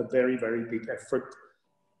a very, very big effort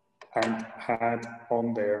and had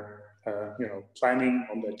on their, planning,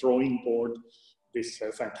 on their drawing board, this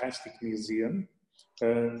fantastic museum,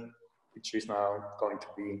 which is now going to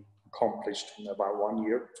be accomplished in about 1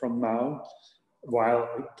 year from now, while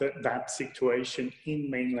that situation in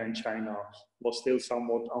mainland China was still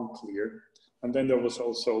somewhat unclear. And then there was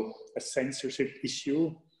also a censorship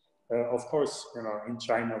issue. Of course, in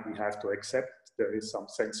China, we have to accept there is some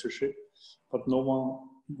censorship, but no one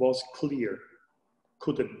was clear,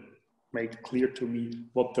 couldn't make clear to me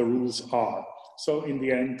what the rules are. So in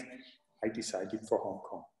the end, I decided for Hong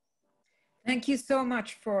Kong. Thank you so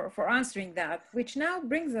much for answering that, which now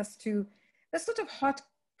brings us to the sort of hot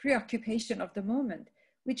preoccupation of the moment,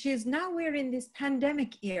 which is now we're in this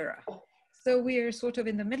pandemic era. So we're sort of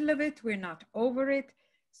in the middle of it, we're not over it.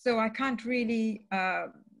 So I can't really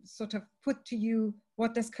sort of put to you,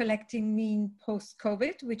 what does collecting mean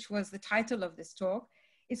post-COVID, which was the title of this talk.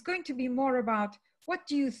 It's going to be more about, what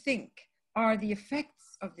do you think are the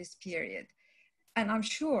effects of this period? And I'm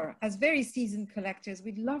sure, as very seasoned collectors,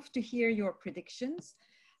 we'd love to hear your predictions.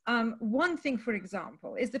 One thing, for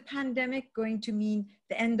example, is the pandemic going to mean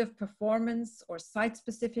the end of performance or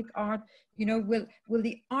site-specific art? Will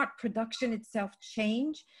the art production itself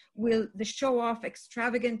change? Will the show-off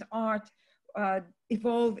extravagant art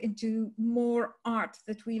evolve into more art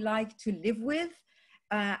that we like to live with?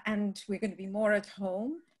 And we're going to be more at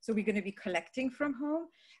home, so we're going to be collecting from home.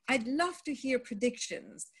 I'd love to hear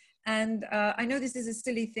predictions. And I know this is a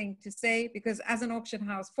silly thing to say, because as an auction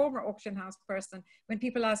house, former auction house person, when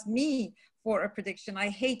people asked me for a prediction, I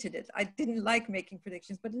hated it. I didn't like making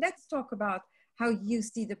predictions, but let's talk about how you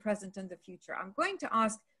see the present and the future. I'm going to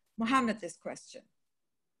ask Mohammed this question.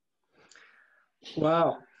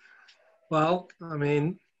 Wow. Well, I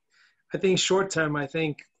mean, I think short term, I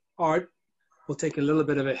think art will take a little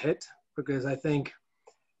bit of a hit because I think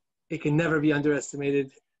it can never be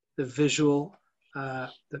underestimated, the visual, the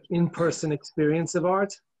in-person experience of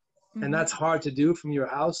art. Mm-hmm. And that's hard to do from your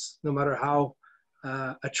house, no matter how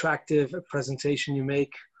attractive a presentation you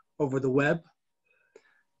make over the web.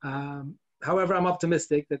 However, I'm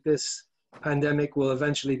optimistic that this pandemic will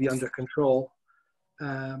eventually be under control,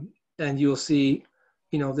 and you'll see,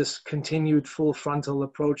 you know, this continued full frontal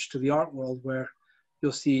approach to the art world, where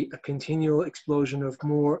you'll see a continual explosion of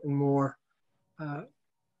more and more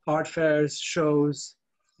art fairs, shows,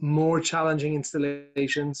 more challenging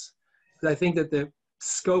installations. But I think that the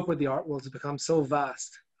scope of the art world has become so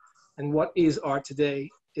vast, and what is art today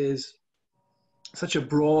is such a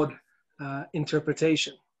broad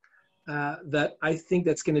interpretation that I think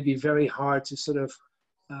that's going to be very hard to sort of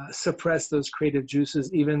suppress those creative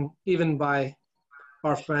juices, even by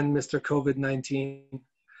our friend Mr. COVID-19.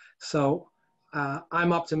 So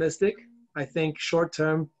I'm optimistic. I think short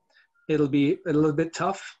term it'll be a little bit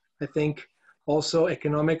tough. I think also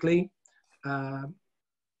economically,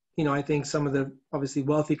 you know, I think some of the obviously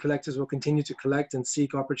wealthy collectors will continue to collect and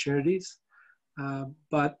seek opportunities.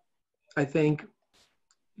 But I think,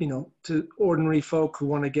 you know, to ordinary folk who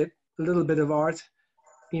want to get a little bit of art,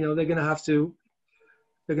 you know, they're going to have to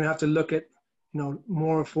look at, you know,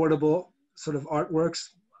 more affordable sort of artworks.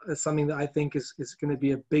 That's something that I think is going to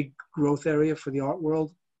be a big growth area for the art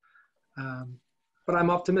world. But I'm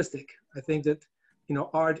optimistic. I think that, you know,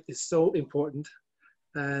 art is so important,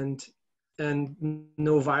 and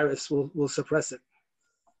no virus will suppress it.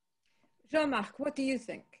 Jean-Marc, what do you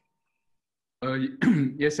think?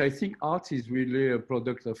 Yes, I think art is really a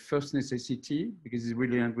product of first necessity because it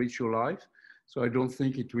really enriches your life. So I don't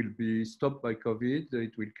think it will be stopped by COVID.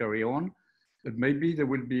 It will carry on. But maybe there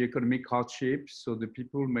will be economic hardships, so the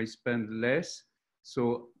people may spend less.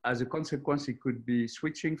 So as a consequence, it could be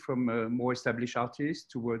switching from more established artists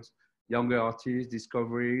towards younger artists,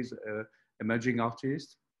 discoveries, emerging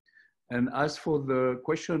artists. And as for the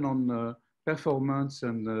question on performance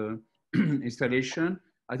and installation,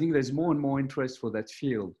 I think there's more and more interest for that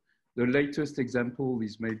field. The latest example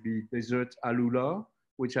is maybe Desert Alula,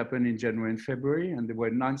 which happened in January and February, and there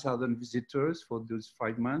were 9,000 visitors for those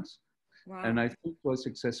 5 months. Wow. And I think it was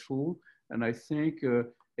successful. And I think,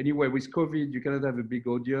 anyway, with COVID, you cannot have a big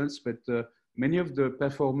audience, but many of the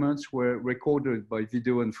performances were recorded by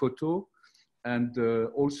video and photo. And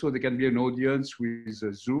also there can be an audience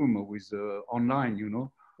with Zoom or with online, you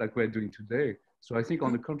know, like we're doing today. So I think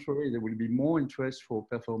on the contrary, there will be more interest for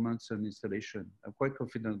performance and installation. I'm quite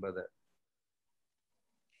confident about that.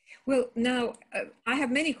 Well, now I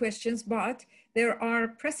have many questions, but there are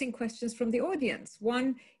pressing questions from the audience.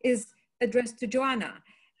 One is addressed to Joana.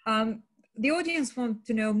 The audience want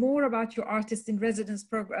to know more about your artist in residence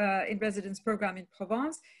program in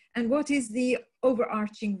Provence, and what is the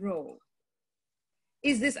overarching role?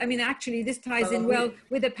 Is this, I mean, actually this ties in well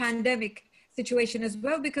with the pandemic situation as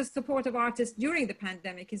well, because support of artists during the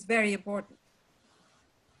pandemic is very important.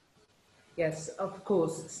 Yes, of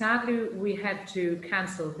course. Sadly, we had to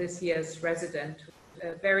cancel this year's resident,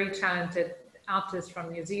 a very talented artist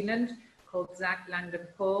from New Zealand called Zach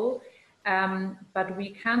Langdon-Paul. But we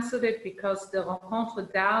canceled it because the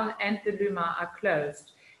Rencontre d'Arles and the Luma are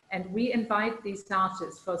closed. And we invite these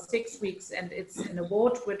artists for 6 weeks, and it's an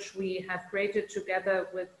award which we have created together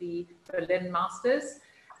with the Berlin Masters,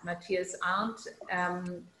 Matthias Arndt,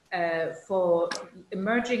 for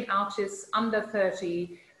emerging artists under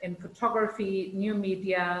 30 in photography, new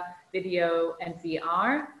media, video, and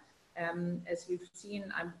VR. As you've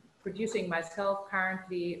seen, I'm producing myself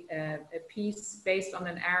currently a piece based on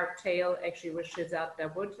an Arab tale, actually with Shehzad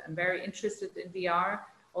Dawood. I'm very interested in VR,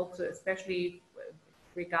 also especially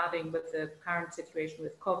regarding with the current situation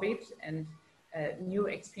with COVID and new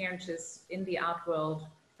experiences in the art world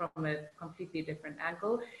from a completely different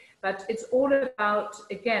angle. But it's all about,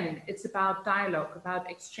 again, it's about dialogue, about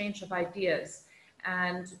exchange of ideas.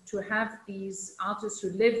 And to have these artists who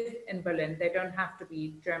live in Berlin, they don't have to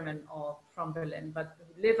be German or from Berlin, but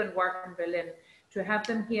who live and work in Berlin, to have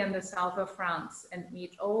them here in the south of France and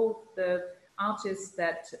meet all the artists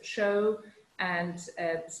that show and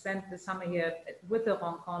spend the summer here with the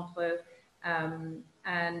Rencontre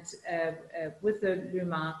and with the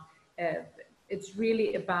Luma. It's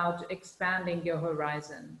really about expanding your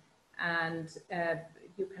horizon. And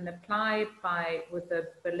you can apply with the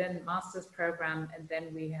Berlin Masters program, and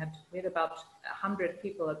then we had about 100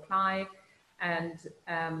 people apply, and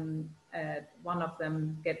one of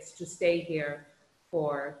them gets to stay here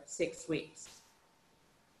for 6 weeks.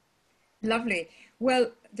 Lovely.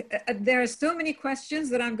 Well, there are so many questions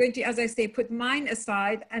that I'm going to, as I say, put mine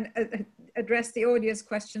aside and address the audience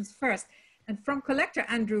questions first. And from collector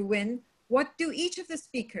Andrew Wynn, what do each of the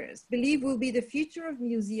speakers believe will be the future of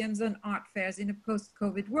museums and art fairs in a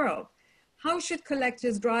post-COVID world? How should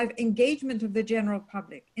collectors drive engagement of the general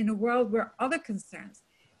public in a world where other concerns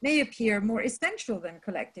may appear more essential than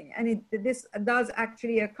collecting? And this does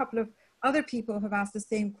actually, a couple of other people have asked the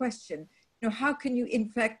same question. You know, how can you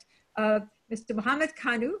infect, Mr. Mohammed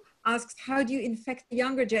Kanu asks, how do you infect the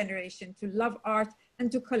younger generation to love art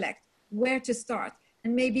and to collect? Where to start?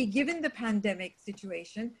 And maybe given the pandemic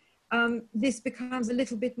situation, this becomes a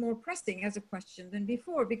little bit more pressing as a question than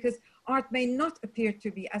before, because art may not appear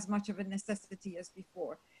to be as much of a necessity as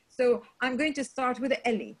before. So I'm going to start with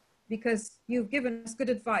Elie, because you've given us good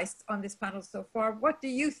advice on this panel so far. What do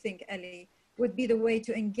you think, Elie, would be the way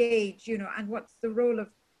to engage, you know, and what's the role of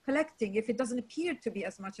collecting if it doesn't appear to be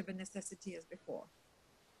as much of a necessity as before?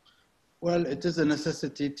 Well, it is a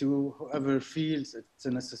necessity to whoever feels it's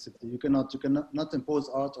a necessity. You cannot impose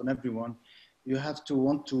art on everyone. You have to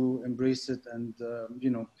want to embrace it and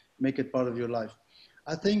you know, make it part of your life.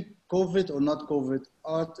 I think COVID or not COVID,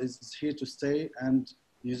 art is here to stay, and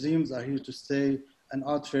museums are here to stay, and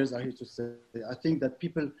art fairs are here to stay. I think that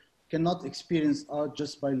people cannot experience art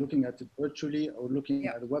just by looking at it virtually or looking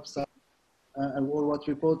at a website. Or what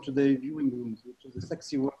we call today viewing rooms, which is a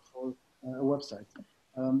sexy word for a website.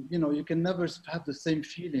 You know, you can never have the same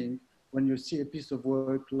feeling when you see a piece of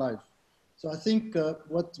work live. So I think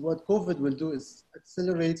what COVID will do is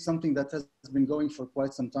accelerate something that has been going for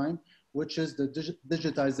quite some time, which is the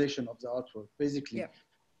digitization of the artwork. Basically,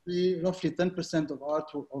 roughly 10%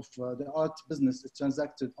 of the art business is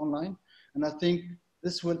transacted online, and I think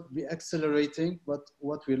this will be accelerating. But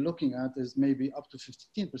what we're looking at is maybe up to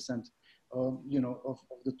 15%. You know, of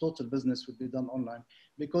the total business would be done online,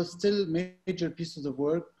 because still major pieces of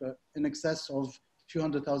work in excess of a few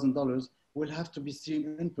 $100,000 will have to be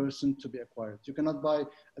seen in person to be acquired. You cannot buy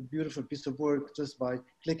a beautiful piece of work just by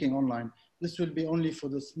clicking online. This will be only for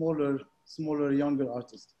the smaller, younger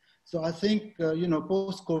artists. So I think, you know,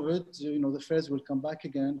 post-COVID, you know, the fairs will come back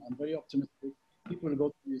again. I'm very optimistic. People will go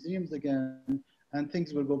to museums again, and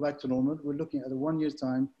things will go back to normal. We're looking at a 1 year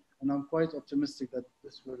time, and I'm quite optimistic that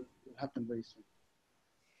this will happen very soon.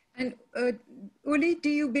 And Uli, do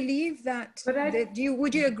you believe that,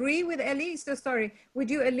 would you agree with Elie? So sorry, would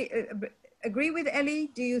you agree with Elie?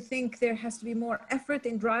 Do you think there has to be more effort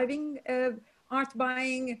in driving art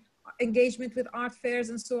buying, engagement with art fairs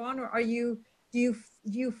and so on? Or do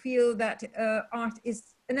you feel that art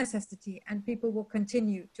is a necessity and people will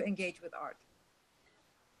continue to engage with art?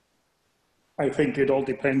 I think it all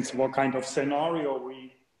depends what kind of scenario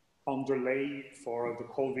we underlay for the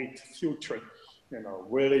COVID future. You know,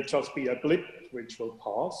 will it just be a blip which will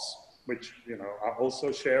pass, which, you know, I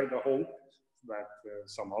also share the hope that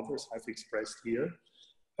some others have expressed here.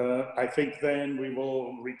 I think then we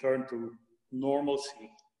will return to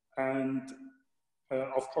normalcy. And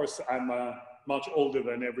of course, I'm much older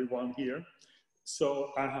than everyone here.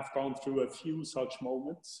 So I have gone through a few such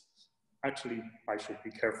moments. Actually, I should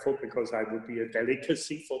be careful because I would be a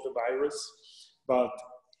delicacy for the virus. But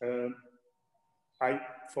I,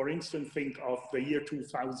 for instance, think of the year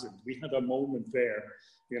 2000. We had a moment there,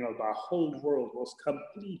 you know, the whole world was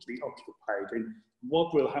completely occupied in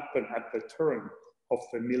what will happen at the turn of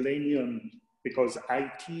the millennium, because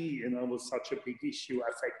IT, you know, was such a big issue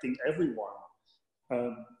affecting everyone.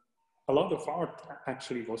 A lot of art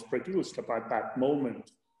actually was produced about that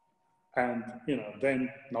moment. And, you know, then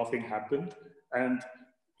nothing happened. And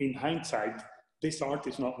in hindsight, this art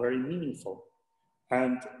is not very meaningful.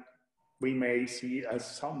 And we may see a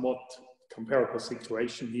somewhat comparable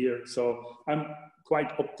situation here. So I'm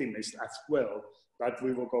quite optimistic as well that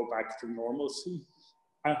we will go back to normalcy.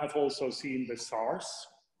 I have also seen the SARS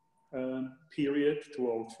period,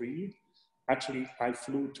 2003. Actually, I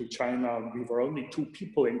flew to China. We were only 2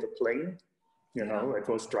 people in the plane. You know, it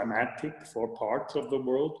was dramatic for parts of the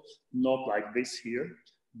world, not like this here,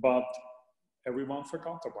 but everyone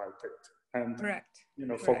forgot about it. And, you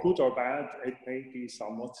know, for good or bad, it may be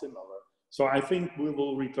somewhat similar. So I think we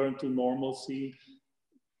will return to normalcy.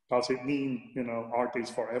 Does it mean, you know, art is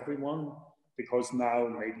for everyone? Because now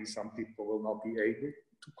maybe some people will not be able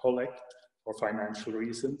to collect for financial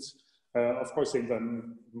reasons. Of course, in the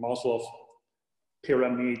Maslow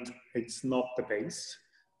pyramid, it's not the base.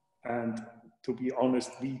 And to be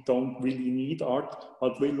honest, we don't really need art,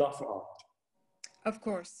 but we love art. Of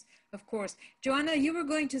course, of course. Joana, you were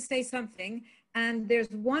going to say something, and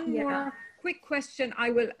there's one more quick question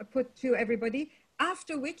I will put to everybody.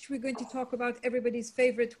 after which we're going to talk about everybody's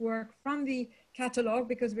favorite work from the catalog,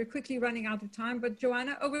 because we're quickly running out of time. But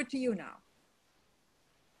Joana, over to you now.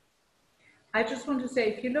 I just want to say,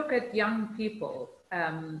 if you look at young people,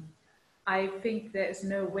 I think there is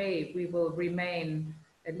no way we will remain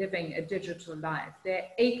living a digital life. They're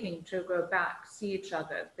aching to go back, see each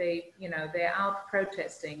other. They're out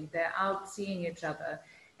protesting, they're out seeing each other,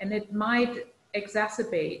 and it might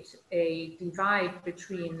exacerbate a divide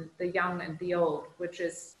between the young and the old, which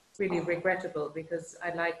is really regrettable, because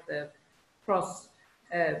I like the cross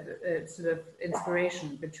sort of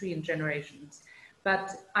inspiration between generations. But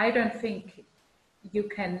I don't think you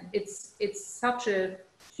can, it's such a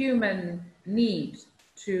human need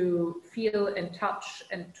to feel and touch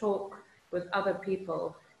and talk with other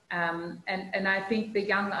people. And I think the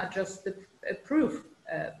young are just the proof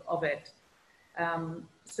of it.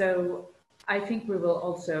 So I think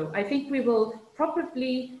we will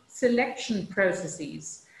probably selection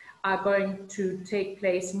processes are going to take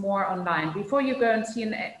place more online. Before you go and see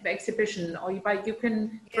an exhibition, or you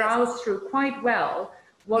can browse through quite well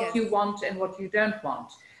what you want and what you don't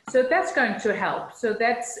want. So that's going to help. So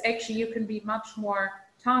that's actually, you can be much more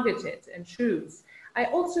targeted and choose. I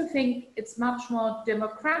also think it's much more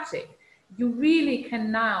democratic. You really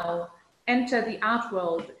can now enter the art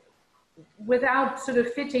world without sort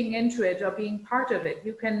of fitting into it or being part of it.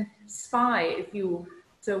 You can spy, if you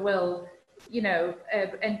so will,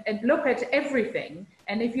 and look at everything.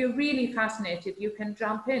 And if you're really fascinated, you can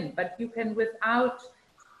jump in, but you can, without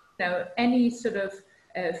any sort of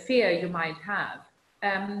fear you might have,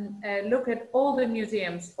 look at all the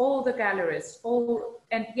museums, all the galleries,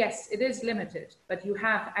 and yes, it is limited, but you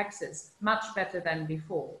have access much better than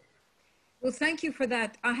before. Well, thank you for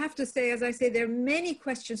that. I have to say, as I say, there are many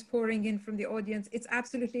questions pouring in from the audience. It's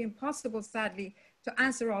absolutely impossible, sadly, to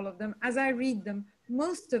answer all of them. As I read them,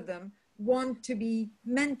 most of them want to be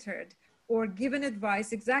mentored or given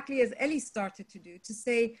advice, exactly as Elie started to do, to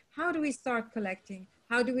say, how do we start collecting?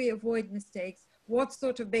 How do we avoid mistakes? What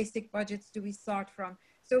sort of basic budgets do we start from?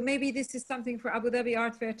 So maybe this is something for Abu Dhabi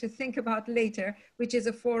Art Fair to think about later, which is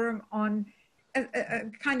a forum on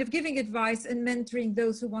kind of giving advice and mentoring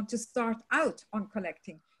those who want to start out on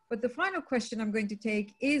collecting. But the final question I'm going to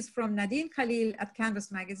take is from Nadine Khalil at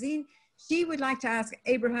Canvas Magazine. She would like to ask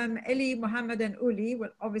Abraham, Elie, Mohammed, and Uli.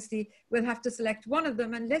 Well, obviously, we'll have to select one of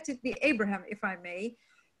them, and let it be Abraham, if I may,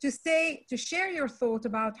 to share your thought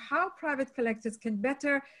about how private collectors can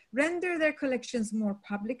better render their collections more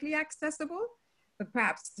publicly accessible,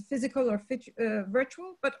 perhaps physical or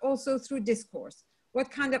virtual, but also through discourse. What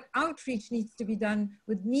kind of outreach needs to be done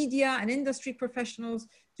with media and industry professionals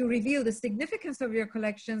to reveal the significance of your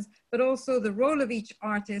collections, but also the role of each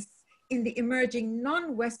artist in the emerging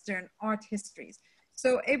non-Western art histories?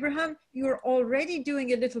 So Abraham, you're already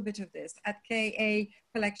doing a little bit of this at KA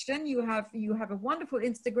Collection. You have a wonderful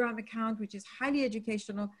Instagram account, which is highly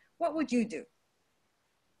educational. What would you do?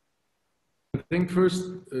 I think first,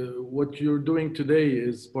 what you're doing today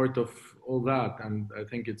is part of all that. And I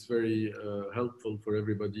think it's very helpful for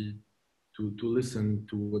everybody to listen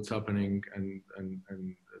to what's happening and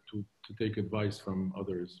to take advice from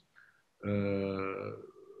others.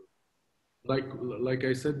 Like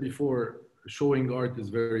I said before, showing art is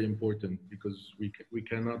very important, because we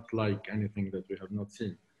cannot like anything that we have not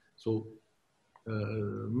seen. So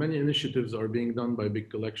many initiatives are being done by big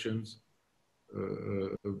collections,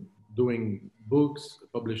 doing books,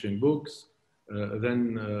 publishing books, then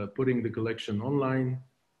putting the collection online,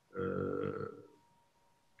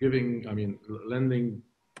 lending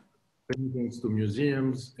paintings to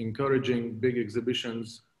museums, encouraging big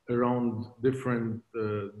exhibitions around different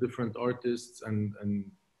artists, and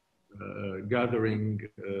gathering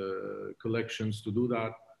collections to do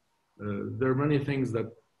that. There are many things that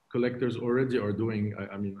collectors already are doing.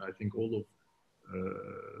 I think all of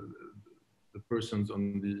the persons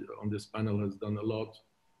on this panel has done a lot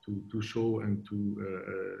to show and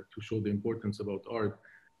to show the importance about art.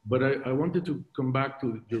 But I wanted to come back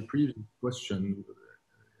to your previous question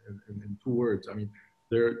in 2 words.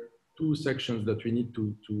 There are 2 sections that we need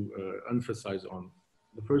to emphasize on.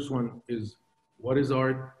 The first one is, what is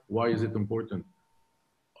art? Why is it important?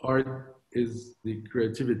 Art is the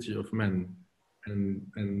creativity of men, and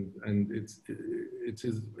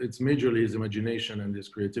it's majorly his imagination and his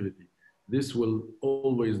creativity. This will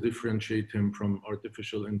always differentiate him from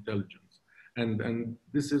artificial intelligence. And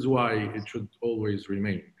this is why it should always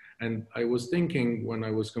remain. And I was thinking, when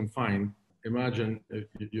I was confined, imagine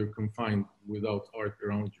if you're confined without art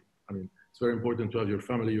around you. It's very important to have your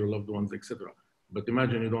family, your loved ones, etc. But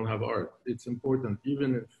imagine you don't have art. It's important,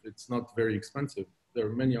 even if it's not very expensive. There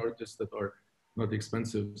are many artists that are not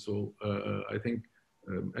expensive. So I think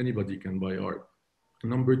anybody can buy art.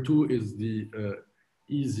 Number two is the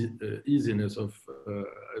easiness of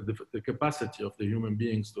the capacity of the human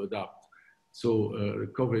beings to adapt. So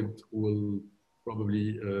COVID will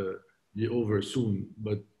probably be over soon,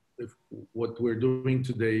 but what we're doing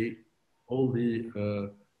today, all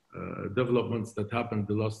the developments that happened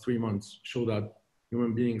the last 3 months show that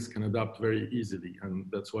human beings can adapt very easily, and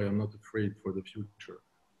that's why I'm not afraid for the future.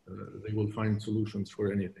 They will find solutions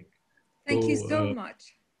for anything. Thank you so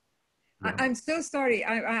much. Yeah. I'm so sorry.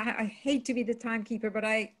 I hate to be the timekeeper, but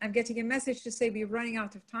I'm getting a message to say we're running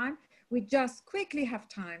out of time. We just quickly have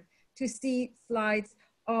time to see slides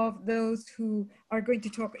of those who are going to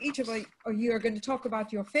talk. Each of you are going to talk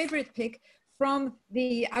about your favorite pick from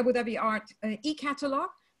the Abu Dhabi Art e-catalog.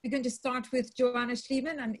 We're going to start with Joana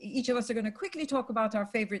Schliemann, and each of us are going to quickly talk about our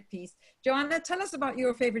favorite piece. Joana, tell us about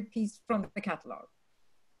your favorite piece from the catalog.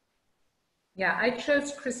 Yeah, I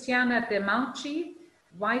chose Christiana de Mauci,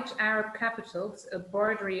 White Arab Capitals, a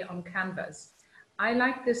broidery on canvas. I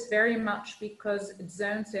like this very much because it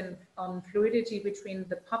zones in on fluidity between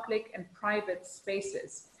the public and private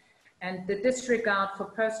spaces. And the disregard for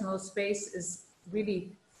personal space is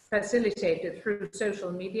really facilitated through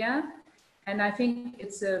social media. And I think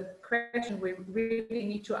it's a question we really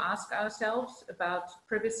need to ask ourselves about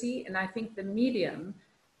privacy. And I think the medium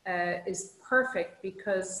is perfect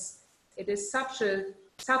because it is such a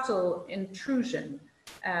subtle intrusion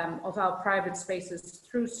of our private spaces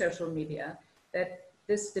through social media that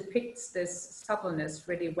this depicts this subtleness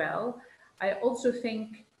really well. I also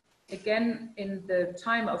think, again, in the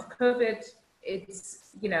time of COVID,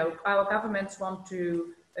 it's, you know, our governments want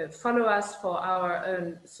to follow us for our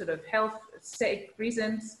own sort of health sake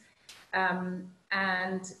reasons.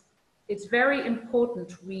 And it's very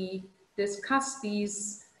important we discuss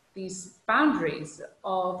these boundaries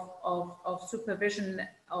of supervision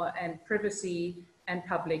and privacy and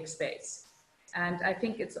public space. And I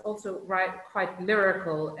think it's also quite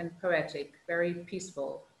lyrical and poetic, very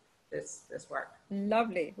peaceful, this work.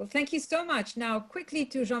 Lovely. Well, thank you so much. Now, quickly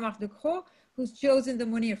to Jean-Marc Decrop, who's chosen the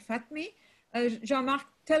Mounir Fatmi. Jean-Marc,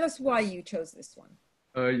 tell us why you chose this one.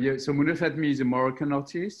 Yeah, so Mounir Fatmi is a Moroccan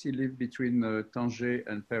artist. He lived between Tanger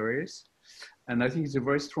and Paris. And I think it's a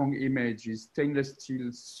very strong image. It's stainless steel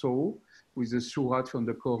saw with a surat from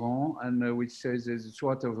the Quran, and which says there's a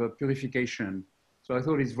surat of purification. So I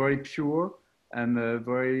thought it's very pure and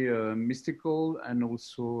very mystical, and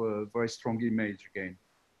also a very strong image again.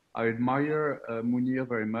 I admire Mounir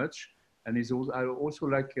very much. And I also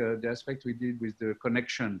like the aspect we did with the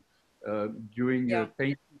connection. During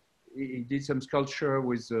painting, he did some sculpture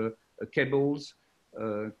with cables,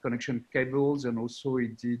 connection cables, and also he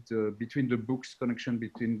did between the books, connection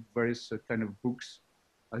between various kind of books.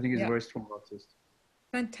 I think he's a very strong artist.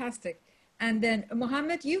 Fantastic. And then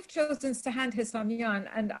Mohammed, you've chosen Sahand Hessamian,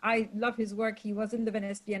 and I love his work. He was in the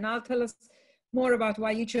Venice Biennale. Tell us more about why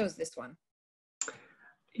you chose this one.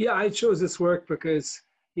 Yeah, I chose this work because,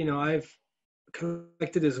 you know, I've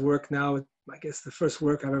collected his work now. I guess the first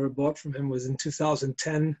work I've ever bought from him was in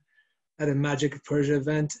 2010 at a Magic of Persia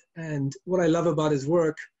event. And what I love about his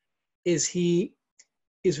work is he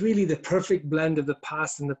is really the perfect blend of the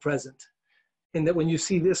past and the present. In that when you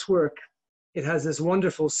see this work, it has this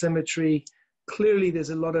wonderful symmetry. Clearly, there's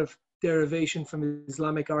a lot of derivation from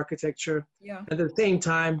Islamic architecture. Yeah. At the same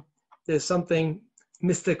time, there's something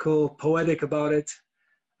mystical, poetic about it.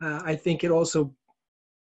 I think it also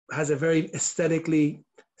has a very aesthetically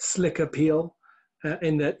slick appeal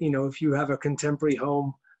in that, you know, if you have a contemporary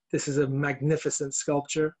home, this is a magnificent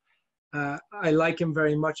sculpture. I like him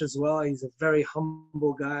very much as well. He's a very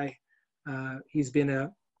humble guy. He's been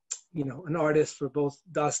an artist for both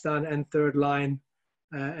Dastan and Third Line.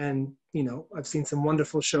 And, you know, I've seen some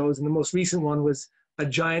wonderful shows. And the most recent one was a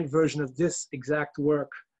giant version of this exact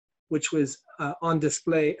work, which was on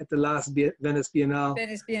display at the last Venice Biennale.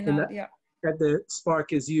 Venice Biennale, yeah. At the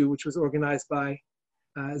Spark Is You, which was organized by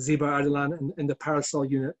Ziba Ardalan and the Parasol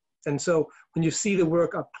Unit. And so when you see the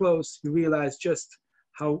work up close, you realize just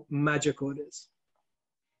how magical it is.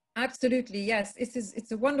 Absolutely, yes.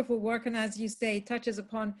 It's a wonderful work, and as you say, it touches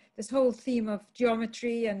upon this whole theme of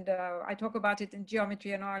geometry, and I talk about it in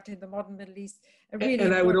Geometry and Art in the Modern Middle East.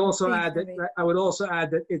 And I would also add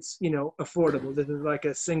that it's, you know, affordable. This is like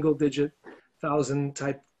a single-digit thousand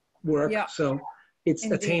type work, so it's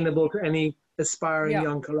attainable to any aspiring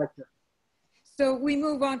young collector. So we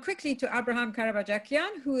move on quickly to Abraham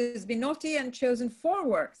Karabajakian, who has been naughty and chosen 4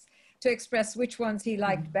 works to express which ones he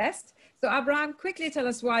liked best. So Abraham, quickly tell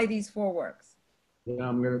us why these 4 works.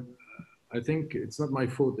 Yeah, I think it's not my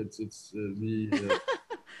fault. It's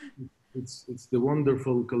it's the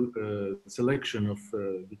wonderful selection of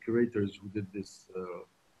the curators who did this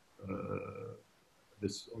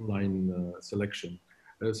this online selection.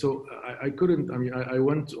 So I couldn't, I mean, I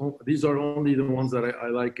went, these are only the ones that I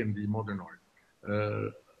like in the modern art.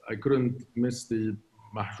 I couldn't miss the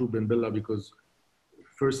Mahjoub Ben Bella because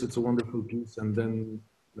first it's a wonderful piece, and then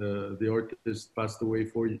the artist passed away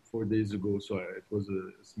 4 days ago, so it was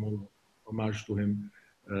a small homage to him.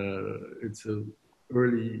 It's an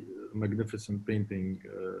early magnificent painting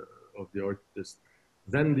of the artist.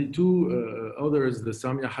 Then the two others, the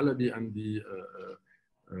Samia Halabi and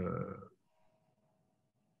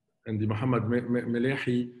the Mohammed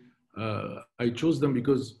Melehi, I chose them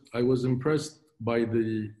because I was impressed by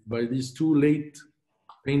these two late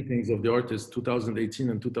paintings of the artist,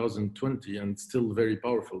 2018 and 2020, and still very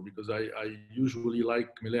powerful because I usually like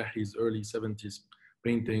Melehi's early 70s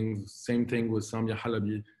paintings. Same thing with Samia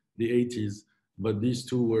Halabi, the 80s, but these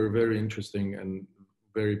two were very interesting and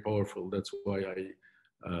very powerful. That's why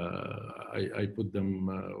I put them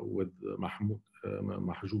with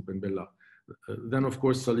Mahjoub Ben Bella. Then of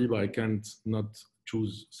course Saliba, I can't not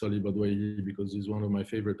choose Saliba Douaili because he's one of my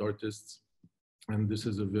favorite artists, and this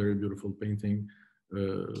is a very beautiful painting.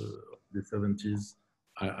 The 70s.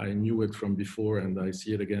 I knew it from before and I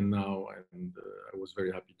see it again now, and I was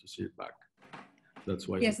very happy to see it back. That's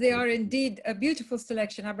why. Yes, they are indeed a beautiful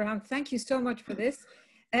selection, Abraham. Thank you so much for this.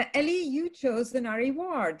 Elie, you chose the Nari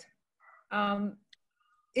Ward.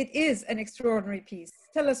 It is an extraordinary piece.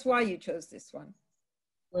 Tell us why you chose this one.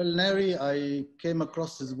 Well, Nari, I came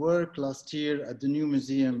across his work last year at the New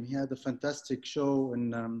Museum. He had a fantastic show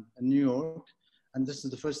in New York. And this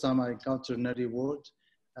is the first time I encountered Nari Ward.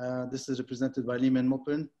 This is represented by Lehman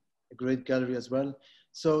Mopin, a great gallery as well.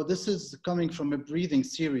 So this is coming from a breathing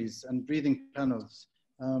series and breathing panels.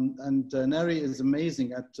 Nari is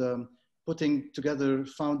amazing at putting together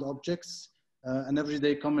found objects and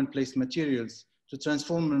everyday commonplace materials to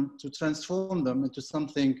transform them into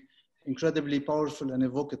something incredibly powerful and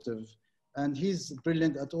evocative. And he's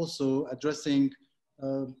brilliant at also addressing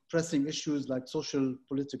pressing issues like social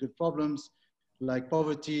political problems, like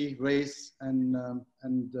poverty, race, and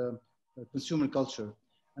consumer culture.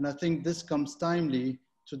 And I think this comes timely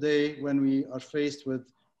today when we are faced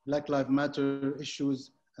with Black Lives Matter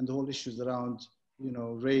issues and the whole issues around, you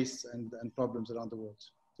know, race and problems around the world.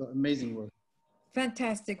 So amazing work.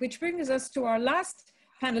 Fantastic, which brings us to our last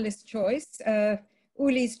panelist choice,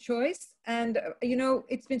 Uli's choice. And, you know,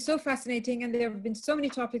 it's been so fascinating and there have been so many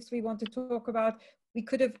topics we want to talk about. We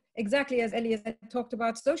could have, exactly as Elie has talked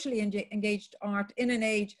about, socially engaged art in an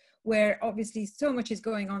age where obviously so much is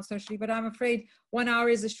going on socially, but I'm afraid 1 hour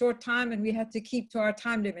is a short time and we had to keep to our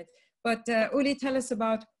time limit. But Uli, tell us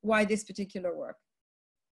about why this particular work.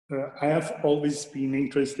 I have always been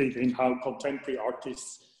interested in how contemporary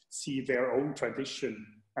artists see their own tradition,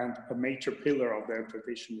 and a major pillar of their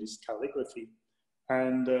tradition is calligraphy.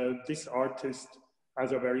 And this artist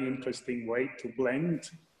has a very interesting way to blend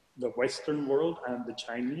the Western world and the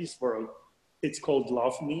Chinese world. It's called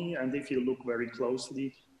Love Me, and if you look very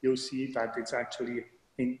closely, you'll see that it's actually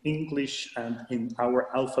in English and in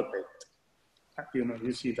our alphabet. You know,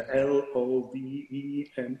 you see the L, O, V,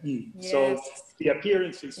 E, and E. Yes. So the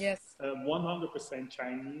appearance is 100%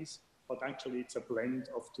 Chinese, but actually it's a blend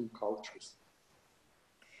of two cultures.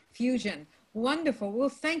 Fusion. Wonderful. Well,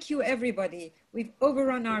 thank you, everybody. We've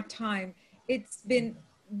overrun our time. It's been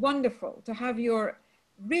wonderful to have your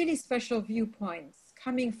really special viewpoints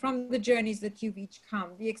coming from the journeys that you've each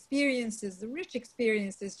come, the experiences, the rich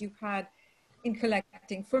experiences you've had in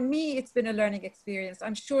collecting. For me, it's been a learning experience.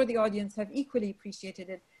 I'm sure the audience have equally appreciated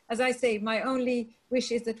it. As I say, my only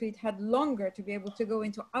wish is that we'd had longer to be able to go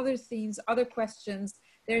into other themes, other questions.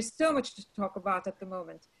 There's so much to talk about at the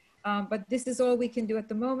moment, but this is all we can do at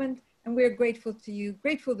the moment. And we're grateful to you,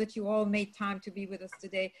 grateful that you all made time to be with us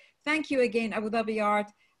today. Thank you again, Abu Dhabi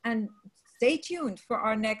Art, and stay tuned for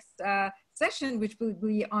our next session, which will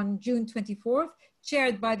be on June 24th,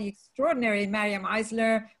 chaired by the extraordinary Mariam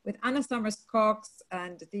Eisler, with Anna Summers-Cox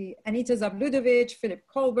and the Anita Zabludovic, Philip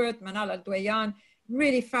Colbert, Manal Al-Doyan.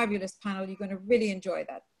 Really fabulous panel. You're going to really enjoy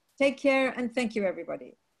that. Take care, and thank you,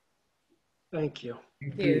 everybody. Thank you.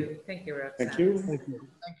 Thank you. Thank you, Roxane. Thank you. Thank you.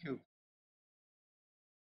 Thank you.